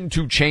decision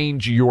to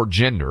change your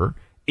gender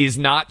is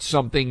not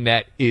something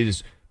that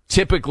is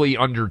typically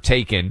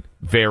undertaken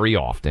very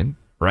often,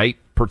 right?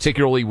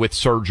 Particularly with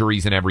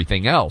surgeries and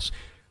everything else.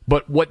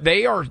 But what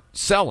they are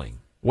selling,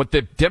 what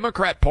the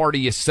Democrat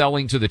Party is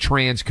selling to the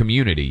trans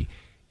community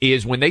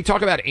is when they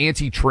talk about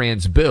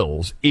anti-trans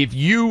bills, if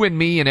you and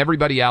me and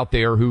everybody out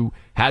there who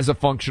has a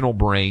functional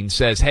brain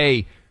says,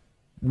 hey,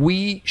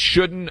 we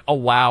shouldn't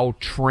allow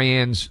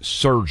trans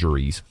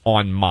surgeries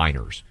on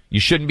minors. You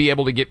shouldn't be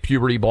able to get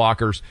puberty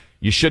blockers.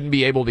 You shouldn't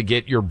be able to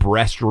get your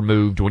breast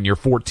removed when you're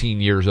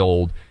 14 years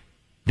old.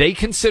 They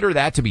consider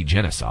that to be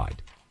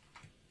genocide.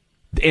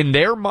 In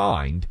their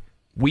mind,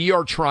 we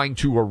are trying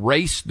to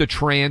erase the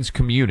trans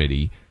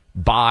community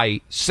by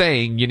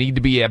saying you need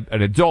to be an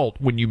adult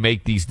when you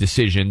make these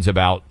decisions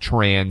about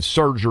trans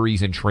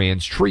surgeries and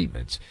trans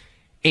treatments.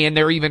 And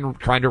they're even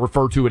trying to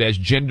refer to it as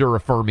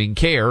gender-affirming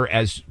care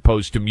as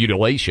opposed to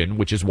mutilation,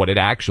 which is what it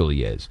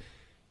actually is.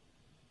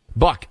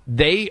 Buck,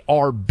 they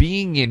are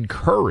being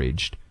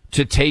encouraged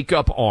to take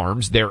up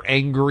arms. They're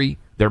angry.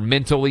 They're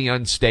mentally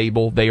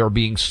unstable. They are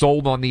being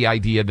sold on the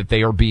idea that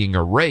they are being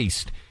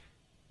erased.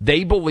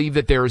 They believe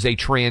that there is a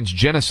trans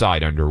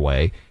genocide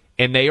underway,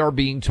 and they are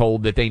being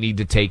told that they need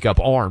to take up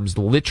arms,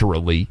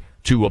 literally,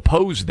 to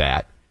oppose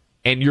that.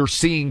 And you're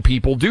seeing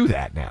people do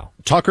that now.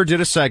 Tucker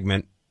did a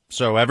segment,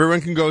 so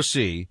everyone can go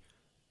see,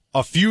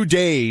 a few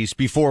days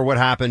before what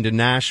happened in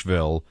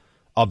Nashville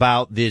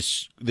about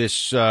this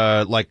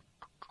like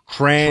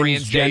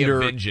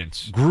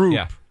transgender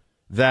group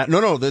that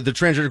the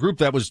transgender group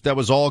that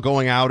was all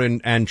going out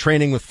and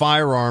training with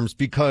firearms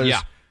because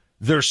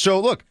they're so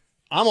look.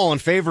 I'm all in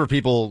favor of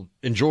people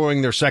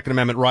enjoying their Second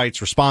Amendment rights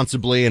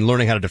responsibly and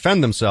learning how to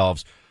defend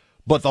themselves.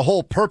 But the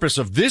whole purpose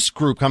of this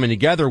group coming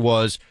together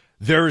was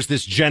there is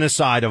this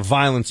genocide of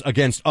violence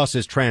against us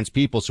as trans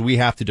people, so we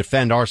have to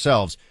defend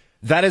ourselves.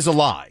 That is a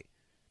lie.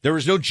 There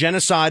is no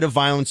genocide of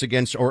violence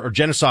against or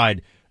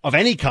genocide of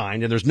any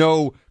kind, and there's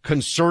no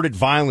concerted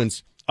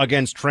violence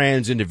against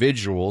trans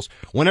individuals.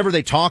 Whenever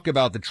they talk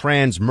about the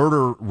trans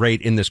murder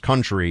rate in this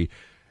country,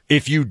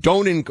 if you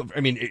don't,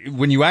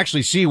 when you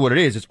actually see what it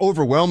is, it's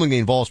overwhelmingly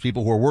involves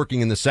people who are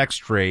working in the sex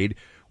trade,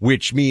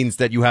 which means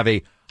that you have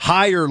a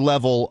higher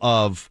level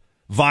of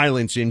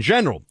violence in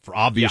general for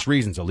obvious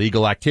reasons,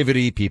 illegal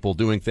activity, people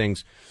doing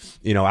things,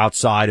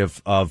 outside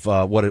of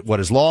what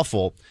is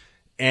lawful.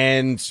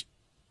 And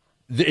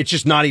it's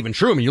just not even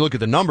true. I mean, you look at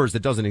the numbers, that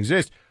doesn't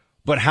exist.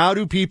 But how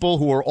do people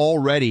who are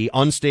already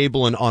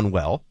unstable and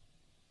unwell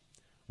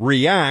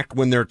react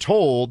when they're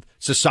told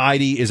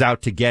society is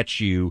out to get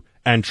you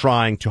and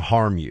trying to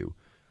harm you?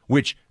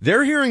 Which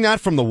they're hearing that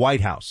from the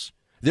White House.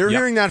 They're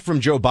hearing that from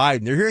Joe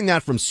Biden. They're hearing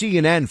that from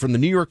CNN, from the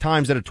New York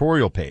Times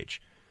editorial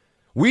page.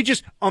 We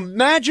just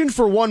imagine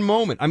for one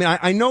moment. I mean,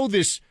 I know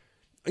this,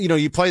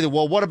 you play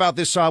what about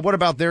this side? What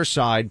about their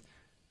side?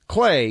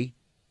 Clay,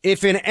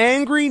 if an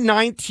angry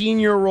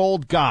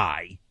 19-year-old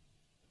guy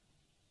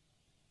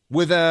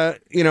with a,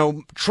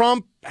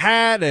 Trump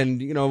hat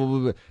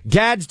and,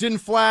 Gadsden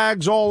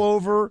flags all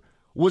over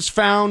was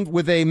found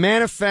with a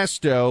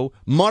manifesto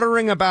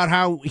muttering about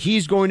how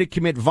he's going to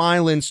commit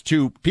violence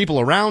to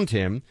people around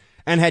him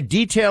and had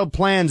detailed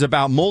plans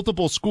about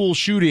multiple school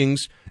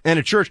shootings and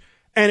a church.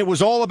 And it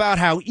was all about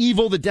how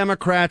evil the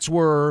Democrats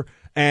were.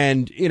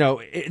 And,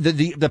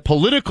 the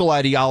political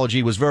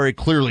ideology was very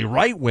clearly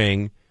right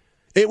wing.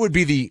 It would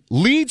be the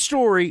lead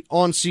story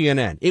on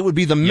CNN. It would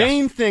be the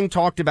main thing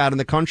talked about in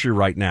the country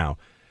right now.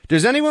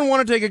 Does anyone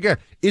want to take a guess?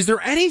 Is there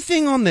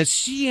anything on the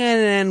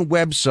CNN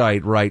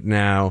website right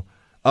now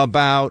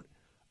about,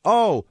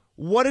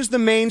 what is the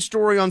main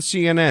story on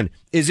CNN?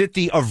 Is it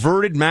the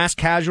averted mass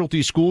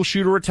casualty school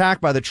shooter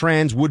attack by the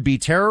trans would-be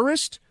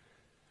terrorist?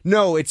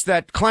 No, it's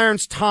that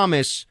Clarence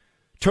Thomas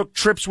took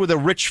trips with a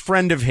rich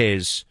friend of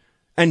his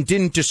and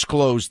didn't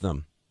disclose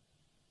them.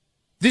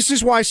 This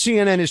is why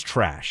CNN is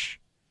trash.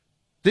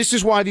 This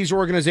is why these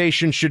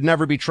organizations should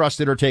never be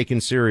trusted or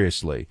taken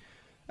seriously.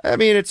 I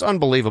mean, it's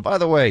unbelievable. By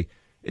the way,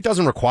 it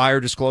doesn't require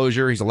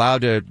disclosure. He's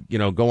allowed to,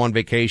 go on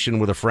vacation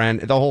with a friend.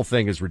 The whole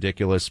thing is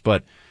ridiculous.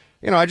 But,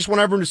 I just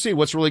want everyone to see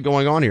what's really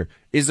going on here.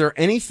 Is there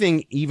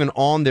anything even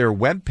on their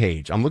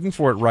webpage? I'm looking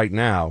for it right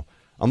now.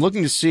 I'm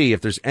looking to see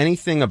if there's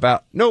anything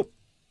about... Nope.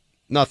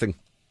 Nothing.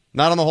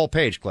 Not on the whole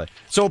page, Clay.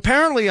 So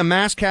apparently a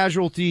mass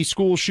casualty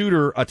school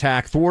shooter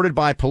attack thwarted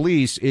by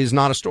police is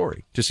not a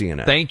story to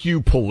CNN. Thank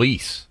you,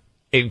 police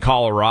in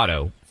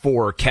Colorado,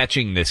 for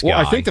catching this guy. Well,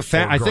 I think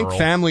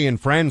family and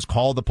friends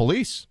called the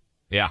police.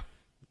 Yeah.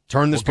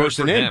 Turn this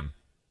person in.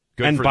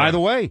 And by the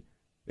way,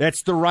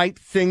 that's the right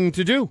thing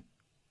to do.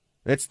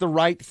 That's the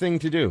right thing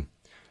to do.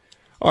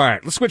 All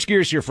right, let's switch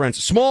gears here,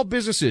 friends. Small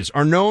businesses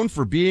are known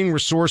for being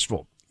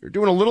resourceful. You're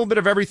doing a little bit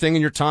of everything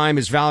and your time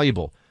is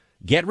valuable.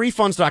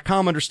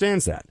 GetRefunds.com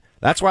understands that.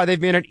 That's why they've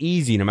made it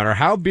easy, no matter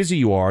how busy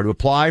you are, to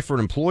apply for an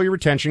employee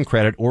retention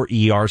credit or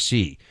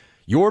ERC.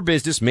 Your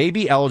business may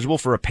be eligible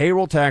for a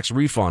payroll tax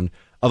refund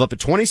of up to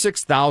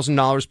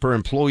 $26,000 per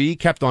employee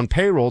kept on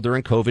payroll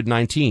during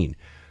COVID-19.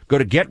 Go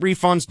to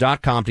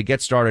GetRefunds.com to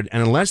get started,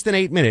 and in less than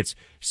 8 minutes,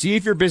 see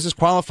if your business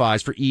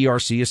qualifies for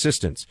ERC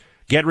assistance.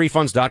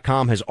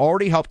 GetRefunds.com has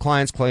already helped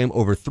clients claim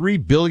over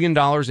 $3 billion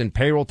in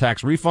payroll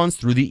tax refunds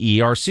through the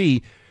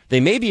ERC. They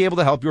may be able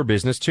to help your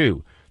business,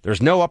 too.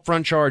 There's no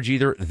upfront charge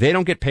either. They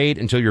don't get paid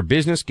until your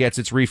business gets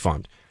its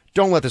refund.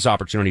 Don't let this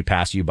opportunity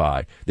pass you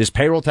by. This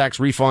payroll tax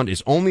refund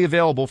is only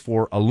available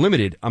for a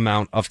limited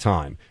amount of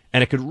time,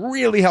 and it could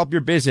really help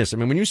your business. I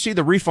mean, when you see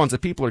the refunds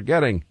that people are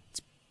getting,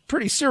 it's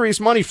pretty serious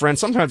money,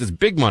 friends. Sometimes it's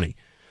big money.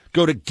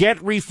 Go to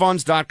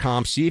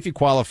GetRefunds.com, see if you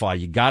qualify.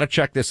 You got to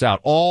check this out.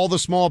 All the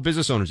small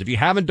business owners, if you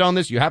haven't done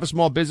this, you have a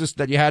small business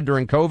that you had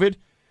during COVID,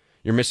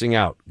 you're missing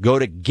out. Go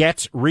to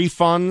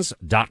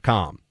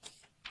GetRefunds.com.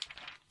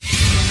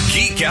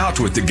 Geek out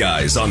with the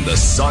guys on the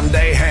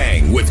Sunday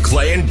Hang with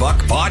Clay and Buck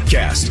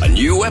podcast. A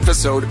new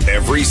episode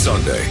every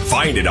Sunday.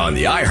 Find it on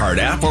the iHeart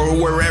app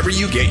or wherever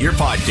you get your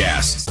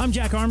podcasts. I'm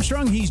Jack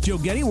Armstrong. He's Joe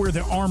Getty. We're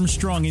the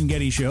Armstrong and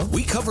Getty Show.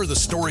 We cover the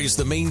stories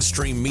the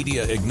mainstream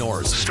media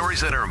ignores. Stories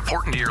that are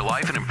important to your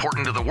life and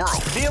important to the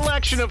world. The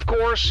election, of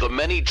course. The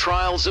many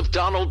trials of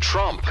Donald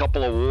Trump.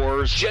 Couple of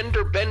wars.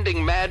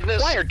 Gender-bending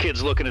madness. Why are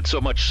kids looking at so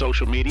much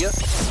social media?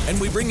 And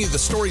we bring you the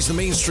stories the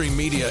mainstream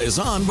media is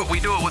on, but we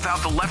do it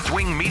without the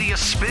left-wing media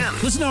spin.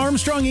 Listen to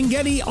Armstrong and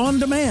Getty on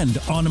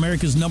demand on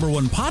America's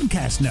 #1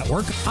 podcast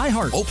network,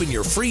 iHeart. Open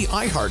your free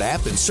iHeart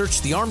app and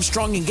search the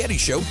Armstrong and Getty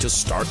Show to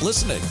start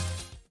listening.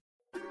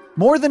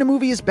 More Than a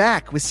Movie is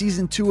back with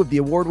season 2 of the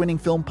award-winning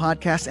film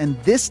podcast, and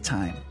this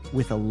time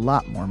with a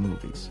lot more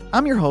movies.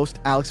 I'm your host,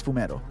 Alex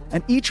Fumero,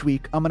 and each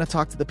week I'm going to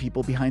talk to the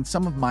people behind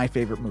some of my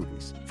favorite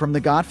movies. From The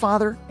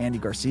Godfather, Andy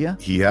Garcia.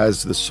 He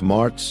has the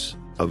smarts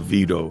of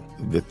Vito,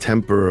 the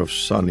temper of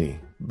Sonny,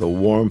 the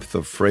warmth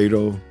of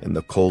Fredo, and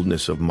the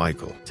coldness of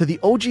Michael. To the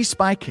OG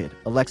Spy Kid,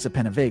 Alexa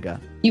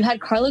Penavega. You had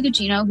Carla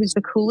Gugino, who's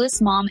the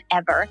coolest mom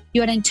ever.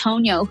 You had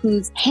Antonio,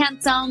 who's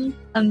handsome,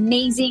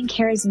 amazing,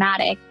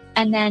 charismatic.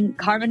 And then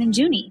Carmen and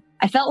Junie.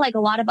 I felt like a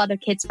lot of other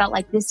kids felt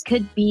like this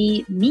could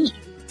be me.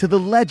 To the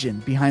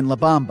legend behind La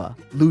Bamba,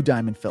 Lou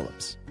Diamond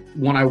Phillips.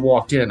 When I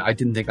walked in, I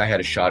didn't think I had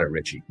a shot at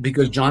Richie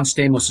because John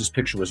Stamos'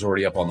 picture was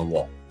already up on the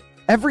wall.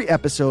 Every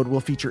episode will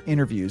feature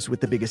interviews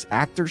with the biggest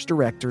actors,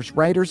 directors,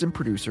 writers, and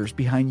producers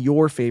behind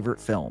your favorite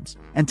films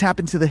and tap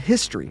into the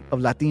history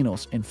of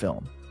Latinos in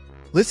film.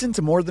 Listen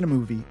to More Than a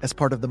Movie as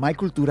part of the My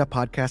Cultura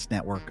podcast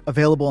network,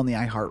 available on the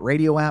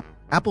iHeartRadio app,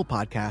 Apple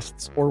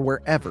Podcasts, or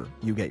wherever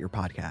you get your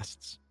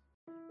podcasts.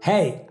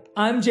 Hey,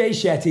 I'm Jay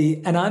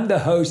Shetty, and I'm the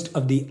host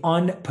of the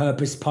On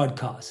Purpose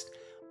podcast.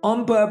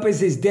 On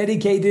Purpose is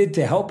dedicated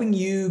to helping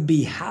you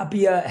be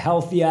happier,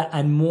 healthier,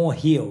 and more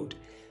healed.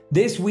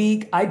 This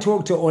week, I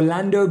talked to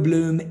Orlando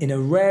Bloom in a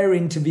rare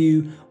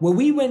interview where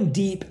we went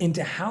deep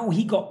into how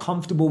he got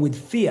comfortable with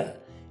fear,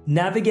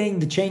 navigating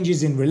the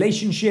changes in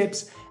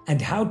relationships,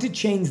 and how to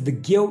change the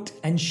guilt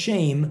and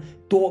shame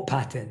thought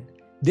pattern.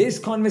 This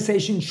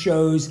conversation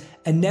shows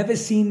a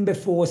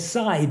never-seen-before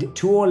side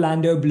to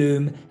Orlando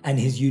Bloom and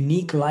his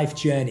unique life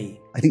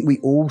journey. I think we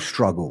all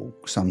struggle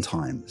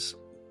sometimes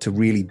to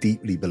really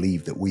deeply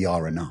believe that we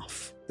are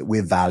enough, that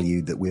we're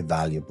valued, that we're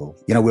valuable.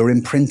 You know, we're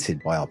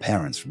imprinted by our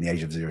parents from the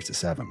age of 0 to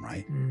 7,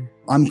 right?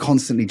 I'm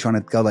constantly trying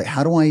to go like,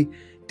 how do I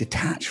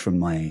detach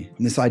from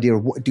this idea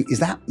of is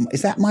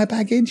that my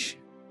baggage? It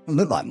doesn't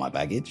look like my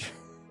baggage.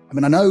 I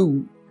mean, I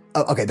know,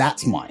 okay,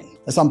 that's mine.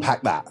 Let's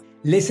unpack that.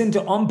 Listen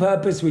to On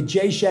Purpose with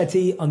Jay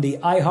Shetty on the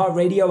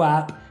iHeartRadio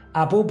app,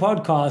 Apple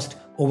Podcast,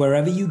 or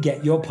wherever you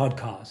get your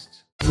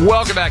podcasts.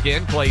 Welcome back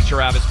in, Clay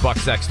Travis, Buck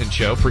Sexton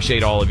Show.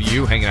 Appreciate all of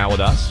you hanging out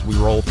with us. We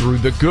roll through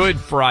the Good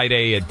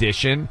Friday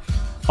edition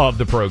of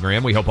the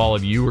program. We hope all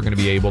of you are going to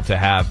be able to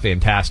have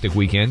fantastic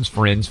weekends,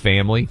 friends,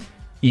 family.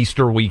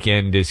 Easter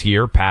weekend is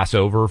here,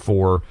 Passover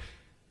for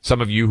some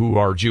of you who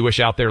are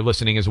Jewish out there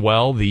listening as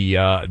well.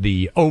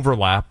 The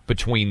overlap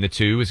between the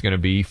two is going to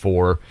be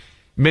for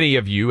many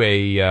of you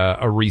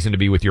a reason to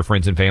be with your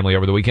friends and family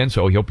over the weekend.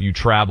 So we hope you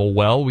travel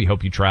well. We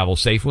hope you travel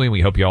safely, and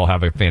we hope you all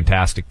have a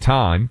fantastic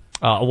time.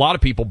 A lot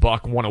of people,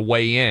 Buck, want to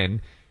weigh in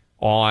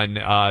on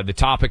the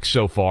topic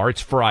so far.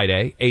 It's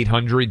Friday,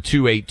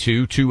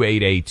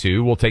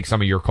 800-282-2882. We'll take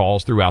some of your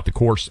calls throughout the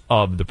course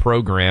of the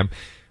program.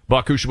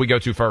 Buck, who should we go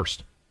to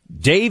first?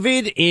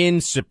 David in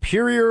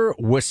Superior,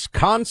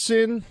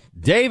 Wisconsin.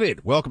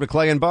 David, welcome to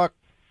Clay and Buck.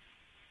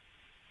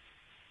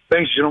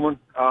 Thanks, gentlemen.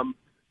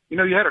 You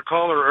know, you had a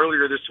caller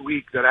earlier this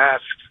week that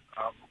asked,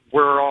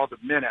 where are all the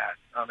men at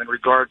in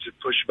regards to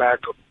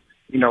pushback of,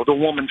 you know, the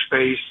woman's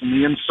face and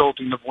the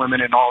insulting of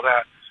women and all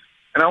that.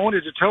 And I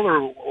wanted to tell her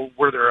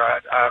where they're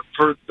at.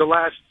 For the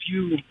last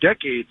few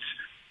decades,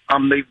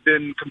 they've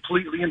been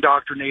completely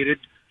indoctrinated,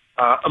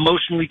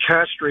 emotionally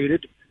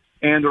castrated,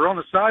 and they're on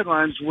the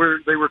sidelines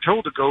where they were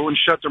told to go and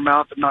shut their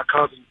mouth and not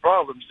cause any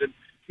problems. And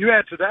you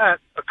add to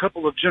that a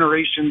couple of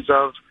generations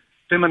of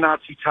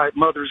feminazi-type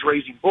mothers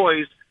raising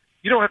boys.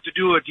 You don't have to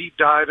do a deep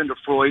dive into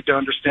Freud to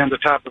understand the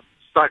type of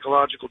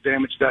psychological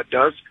damage that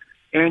does.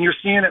 And you're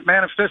seeing it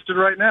manifested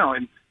right now.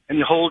 And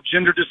the whole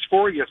gender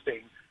dysphoria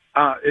thing.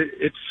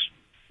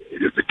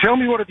 Tell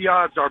me what are the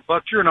odds are,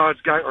 Buck, you're an odds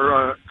guy,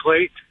 or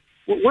Clay.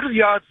 What are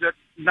the odds that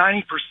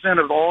 90%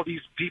 of all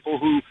these people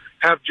who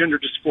have gender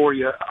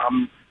dysphoria,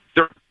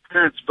 their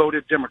parents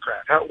voted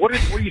Democrat? What do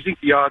you think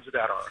the odds of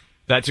that are?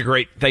 That's a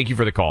great, thank you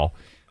for the call.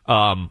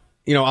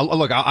 You know,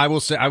 look, I will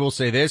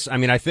say this. I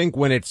mean, I think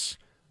when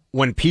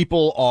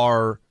people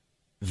are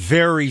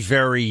very,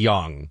 very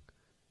young,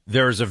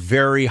 there's a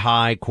very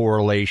high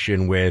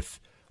correlation with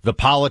the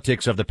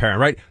politics of the parent,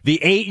 right? The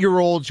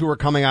 8-year-olds who are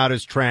coming out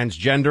as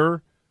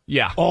transgender,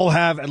 all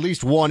have at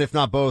least one, if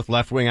not both,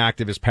 left-wing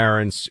activist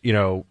parents, you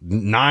know,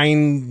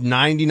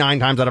 99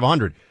 times out of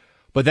 100.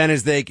 But then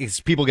as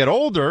people get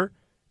older,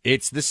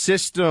 it's the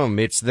system,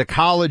 it's the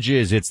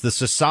colleges, it's the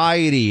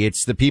society,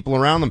 it's the people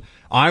around them.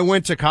 I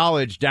went to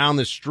college down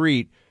the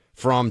street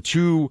from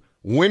 2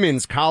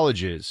 women's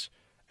colleges,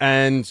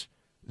 and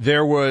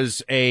there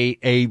was a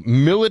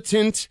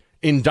militant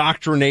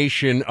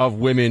indoctrination of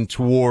women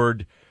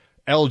toward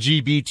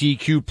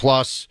LGBTQ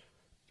plus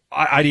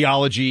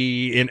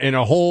ideology in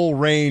a whole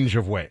range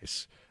of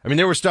ways. I mean,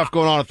 there was stuff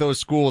going on at those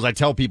schools. I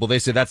tell people, they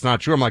say that's not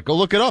true. I'm like, go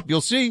look it up.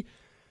 You'll see.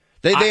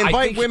 They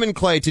invite women,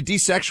 Clay, to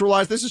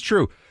desexualize. This is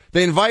true.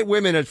 They invite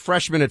women as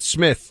freshmen at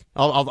Smith.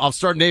 I'll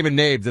start naming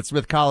names at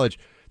Smith College.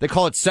 They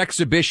call it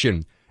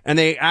sexhibition. And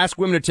they ask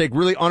women to take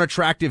really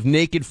unattractive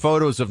naked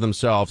photos of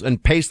themselves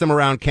and paste them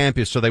around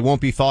campus so they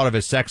won't be thought of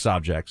as sex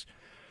objects.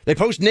 They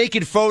post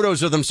naked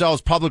photos of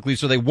themselves publicly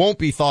so they won't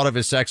be thought of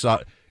as sex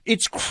objects.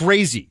 It's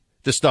crazy.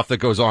 the stuff that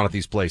goes on at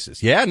these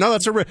places. Yeah, no,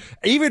 that's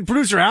even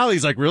producer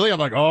Allie's like, really? I'm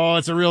like, oh,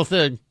 it's a real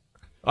thing.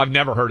 I've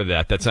never heard of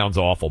that. That sounds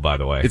awful, by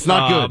the way. It's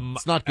not good.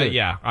 It's not good.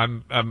 Yeah,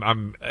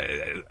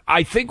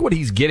 I think what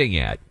he's getting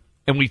at,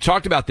 and we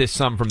talked about this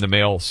some from the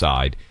male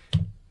side,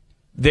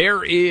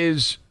 there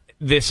is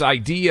this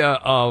idea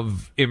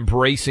of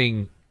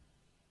embracing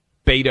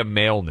beta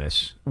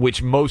maleness,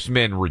 which most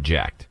men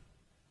reject.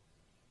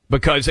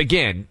 Because,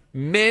 again,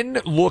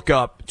 men look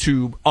up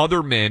to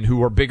other men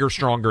who are bigger,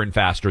 stronger, and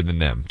faster than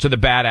them, to the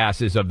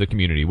badasses of the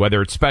community,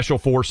 whether it's special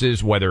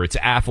forces, whether it's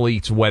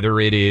athletes, whether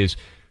it is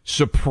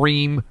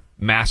supreme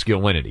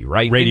masculinity,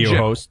 right? Radio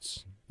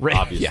hosts,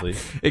 obviously.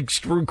 Yeah.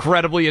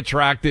 Incredibly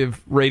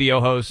attractive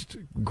radio host,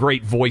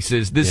 great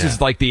voices. This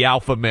is like the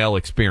alpha male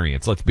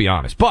experience, let's be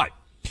honest. But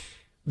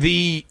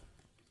the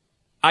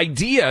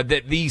idea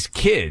that these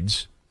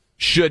kids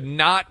should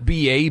not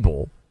be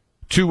able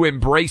to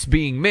embrace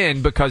being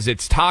men because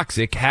it's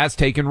toxic has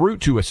taken root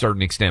to a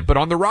certain extent. But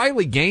on the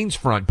Riley Gaines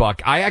front,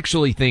 Buck, I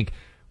actually think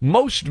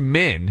most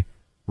men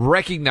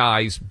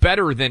recognize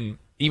better than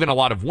even a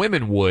lot of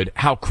women would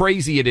how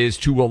crazy it is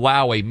to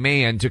allow a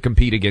man to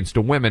compete against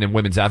a woman in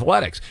women's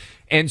athletics.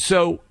 And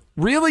so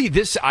really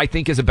this, I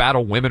think, is a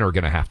battle women are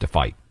going to have to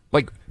fight.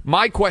 Like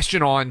my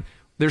question on,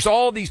 there's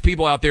all these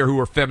people out there who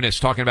are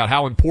feminists talking about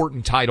how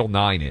important Title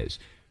IX is.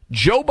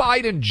 Joe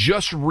Biden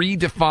just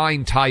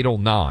redefined Title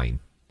IX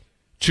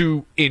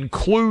to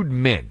include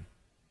men.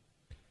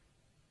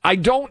 I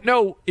don't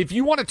know if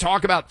you want to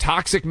talk about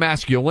toxic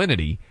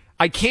masculinity.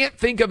 I can't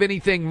think of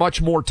anything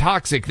much more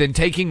toxic than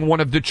taking one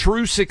of the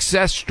true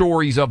success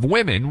stories of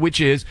women,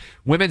 which is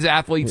women's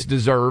athletes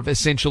deserve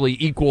essentially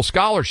equal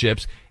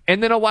scholarships,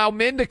 and then allow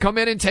men to come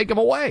in and take them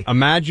away.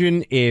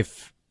 Imagine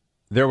if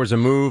there was a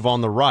move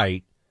on the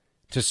right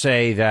to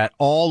say that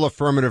all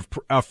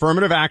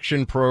affirmative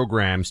action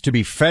programs to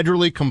be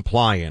federally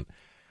compliant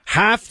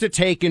have to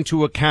take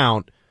into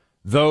account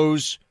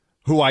those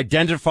who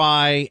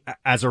identify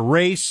as a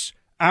race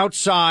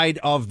outside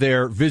of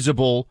their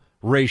visible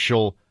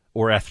racial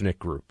or ethnic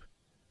group.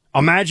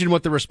 Imagine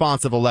what the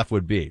response of the left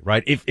would be,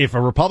 right? If a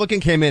Republican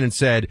came in and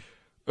said,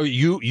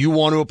 you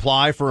want to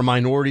apply for a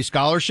minority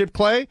scholarship,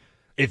 Clay?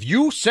 If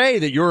you say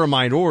that you're a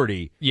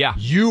minority,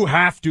 you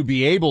have to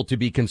be able to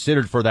be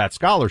considered for that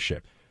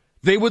scholarship.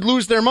 They would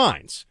lose their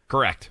minds.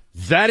 Correct.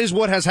 That is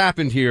what has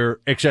happened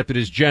here, except it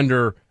is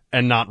gender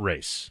and not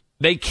race.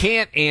 They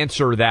can't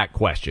answer that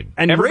question.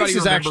 And race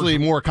is actually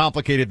more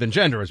complicated than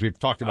gender, as we've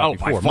talked about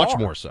before, much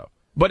more so.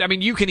 But, I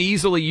mean, you can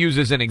easily use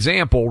as an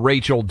example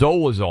Rachel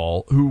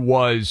Dolezal, who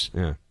was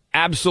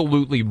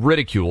absolutely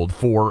ridiculed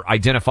for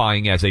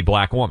identifying as a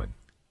black woman.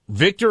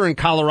 Victor in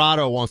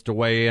Colorado wants to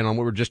weigh in on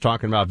what we were just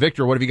talking about.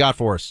 Victor, what have you got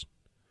for us?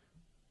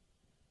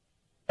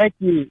 Thank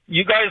you.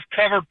 You guys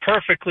covered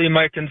perfectly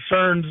my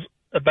concerns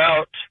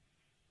about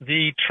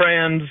the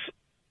trans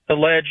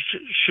alleged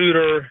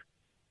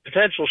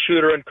potential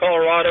shooter in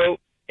Colorado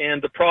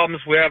and the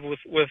problems we have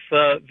with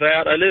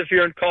that. I live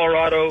here in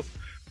Colorado.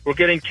 We're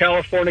getting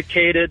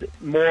Californicated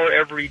more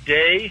every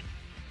day,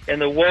 and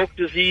the woke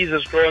disease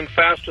is growing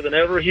faster than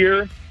ever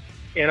here.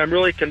 And I'm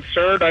really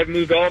concerned. I've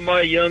moved all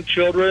my young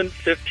children,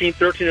 15,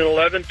 13, and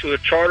 11, to a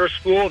charter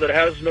school that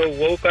has no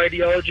woke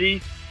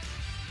ideology.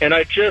 And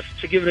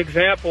to give an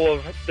example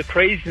of the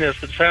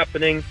craziness that's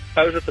happening,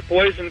 I was at the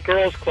Boys and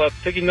Girls Club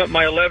picking up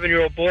my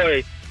 11-year-old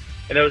boy,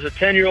 and there was a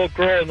 10-year-old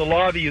girl in the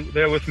lobby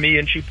there with me,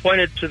 and she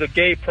pointed to the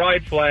gay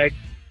pride flag,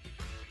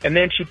 and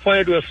then she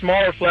pointed to a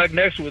smaller flag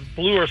next to it with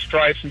bluer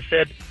stripes and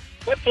said,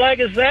 "What flag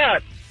is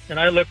that?" And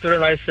I looked at her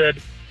and I said,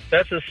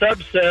 "That's a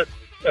subset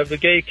of the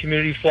gay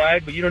community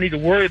flag, but you don't need to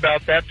worry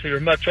about that till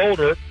you're much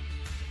older."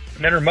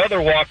 And then her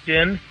mother walked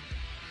in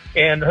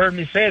and heard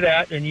me say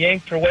that and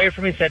yanked her away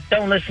from me and said,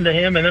 "Don't listen to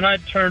him." And then I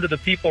turned to the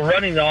people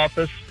running the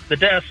office, the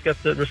desk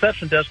at the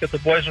reception desk at the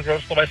Boys and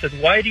Girls Club. I said,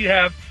 "Why do you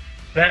have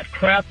that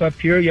crap up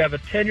here? You have a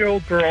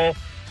 10-year-old girl."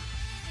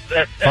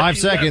 5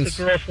 seconds.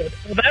 The girl said,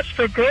 "Well, that's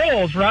for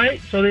girls,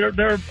 right?" So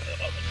they're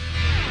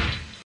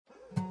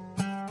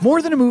More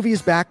Than a Movie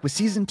is back with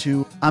Season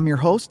 2. I'm your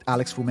host,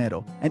 Alex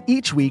Fumero, and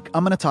each week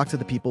I'm going to talk to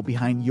the people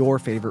behind your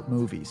favorite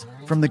movies.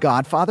 From The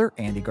Godfather,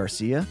 Andy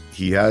Garcia.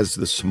 He has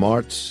the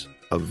smarts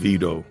of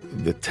Vito,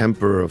 the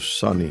temper of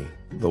Sonny,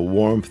 the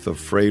warmth of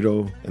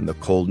Fredo, and the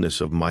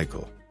coldness of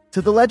Michael.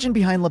 To the legend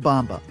behind La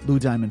Bamba, Lou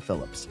Diamond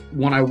Phillips.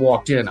 When I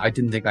walked in, I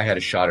didn't think I had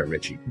a shot at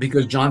Richie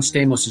because John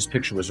Stamos'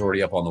 picture was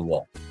already up on the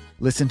wall.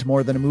 Listen to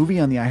More Than a Movie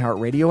on the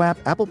iHeartRadio app,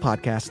 Apple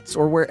Podcasts,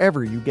 or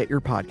wherever you get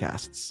your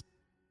podcasts.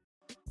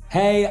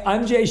 Hey,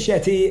 I'm Jay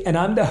Shetty, and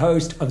I'm the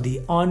host of the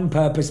On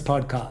Purpose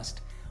podcast.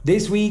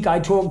 This week, I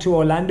talked to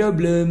Orlando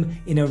Bloom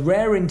in a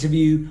rare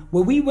interview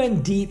where we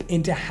went deep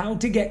into how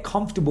to get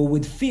comfortable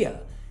with fear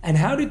and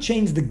how to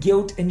change the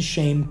guilt and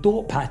shame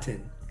thought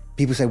pattern.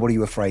 People say, what are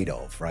you afraid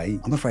of, right?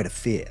 I'm afraid of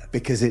fear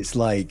because it's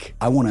like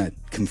I want to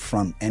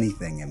confront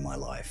anything in my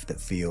life that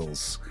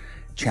feels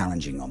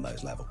challenging on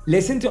those levels.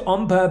 Listen to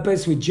On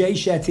Purpose with Jay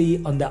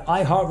Shetty on the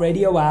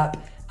iHeartRadio app,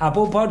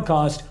 Apple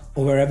Podcast,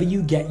 or wherever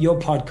you get your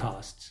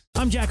podcasts.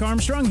 I'm Jack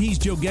Armstrong. He's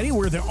Joe Getty.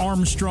 We're the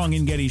Armstrong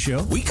and Getty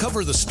Show. We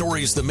cover the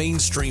stories the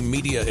mainstream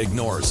media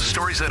ignores.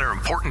 Stories that are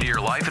important to your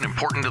life and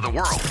important to the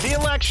world. The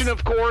election,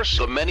 of course.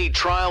 The many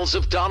trials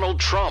of Donald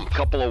Trump.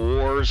 Couple of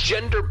wars.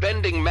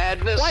 Gender-bending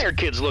madness. Why are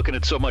kids looking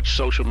at so much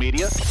social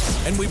media?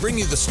 And we bring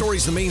you the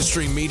stories the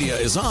mainstream media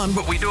is on,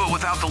 but we do it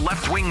without the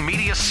left-wing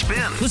media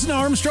spin. Listen to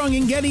Armstrong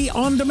and Getty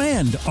on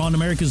demand on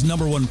America's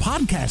 #1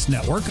 podcast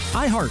network,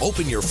 iHeart.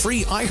 Open your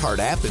free iHeart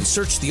app and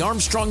search the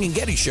Armstrong and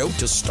Getty Show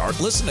to start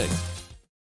listening.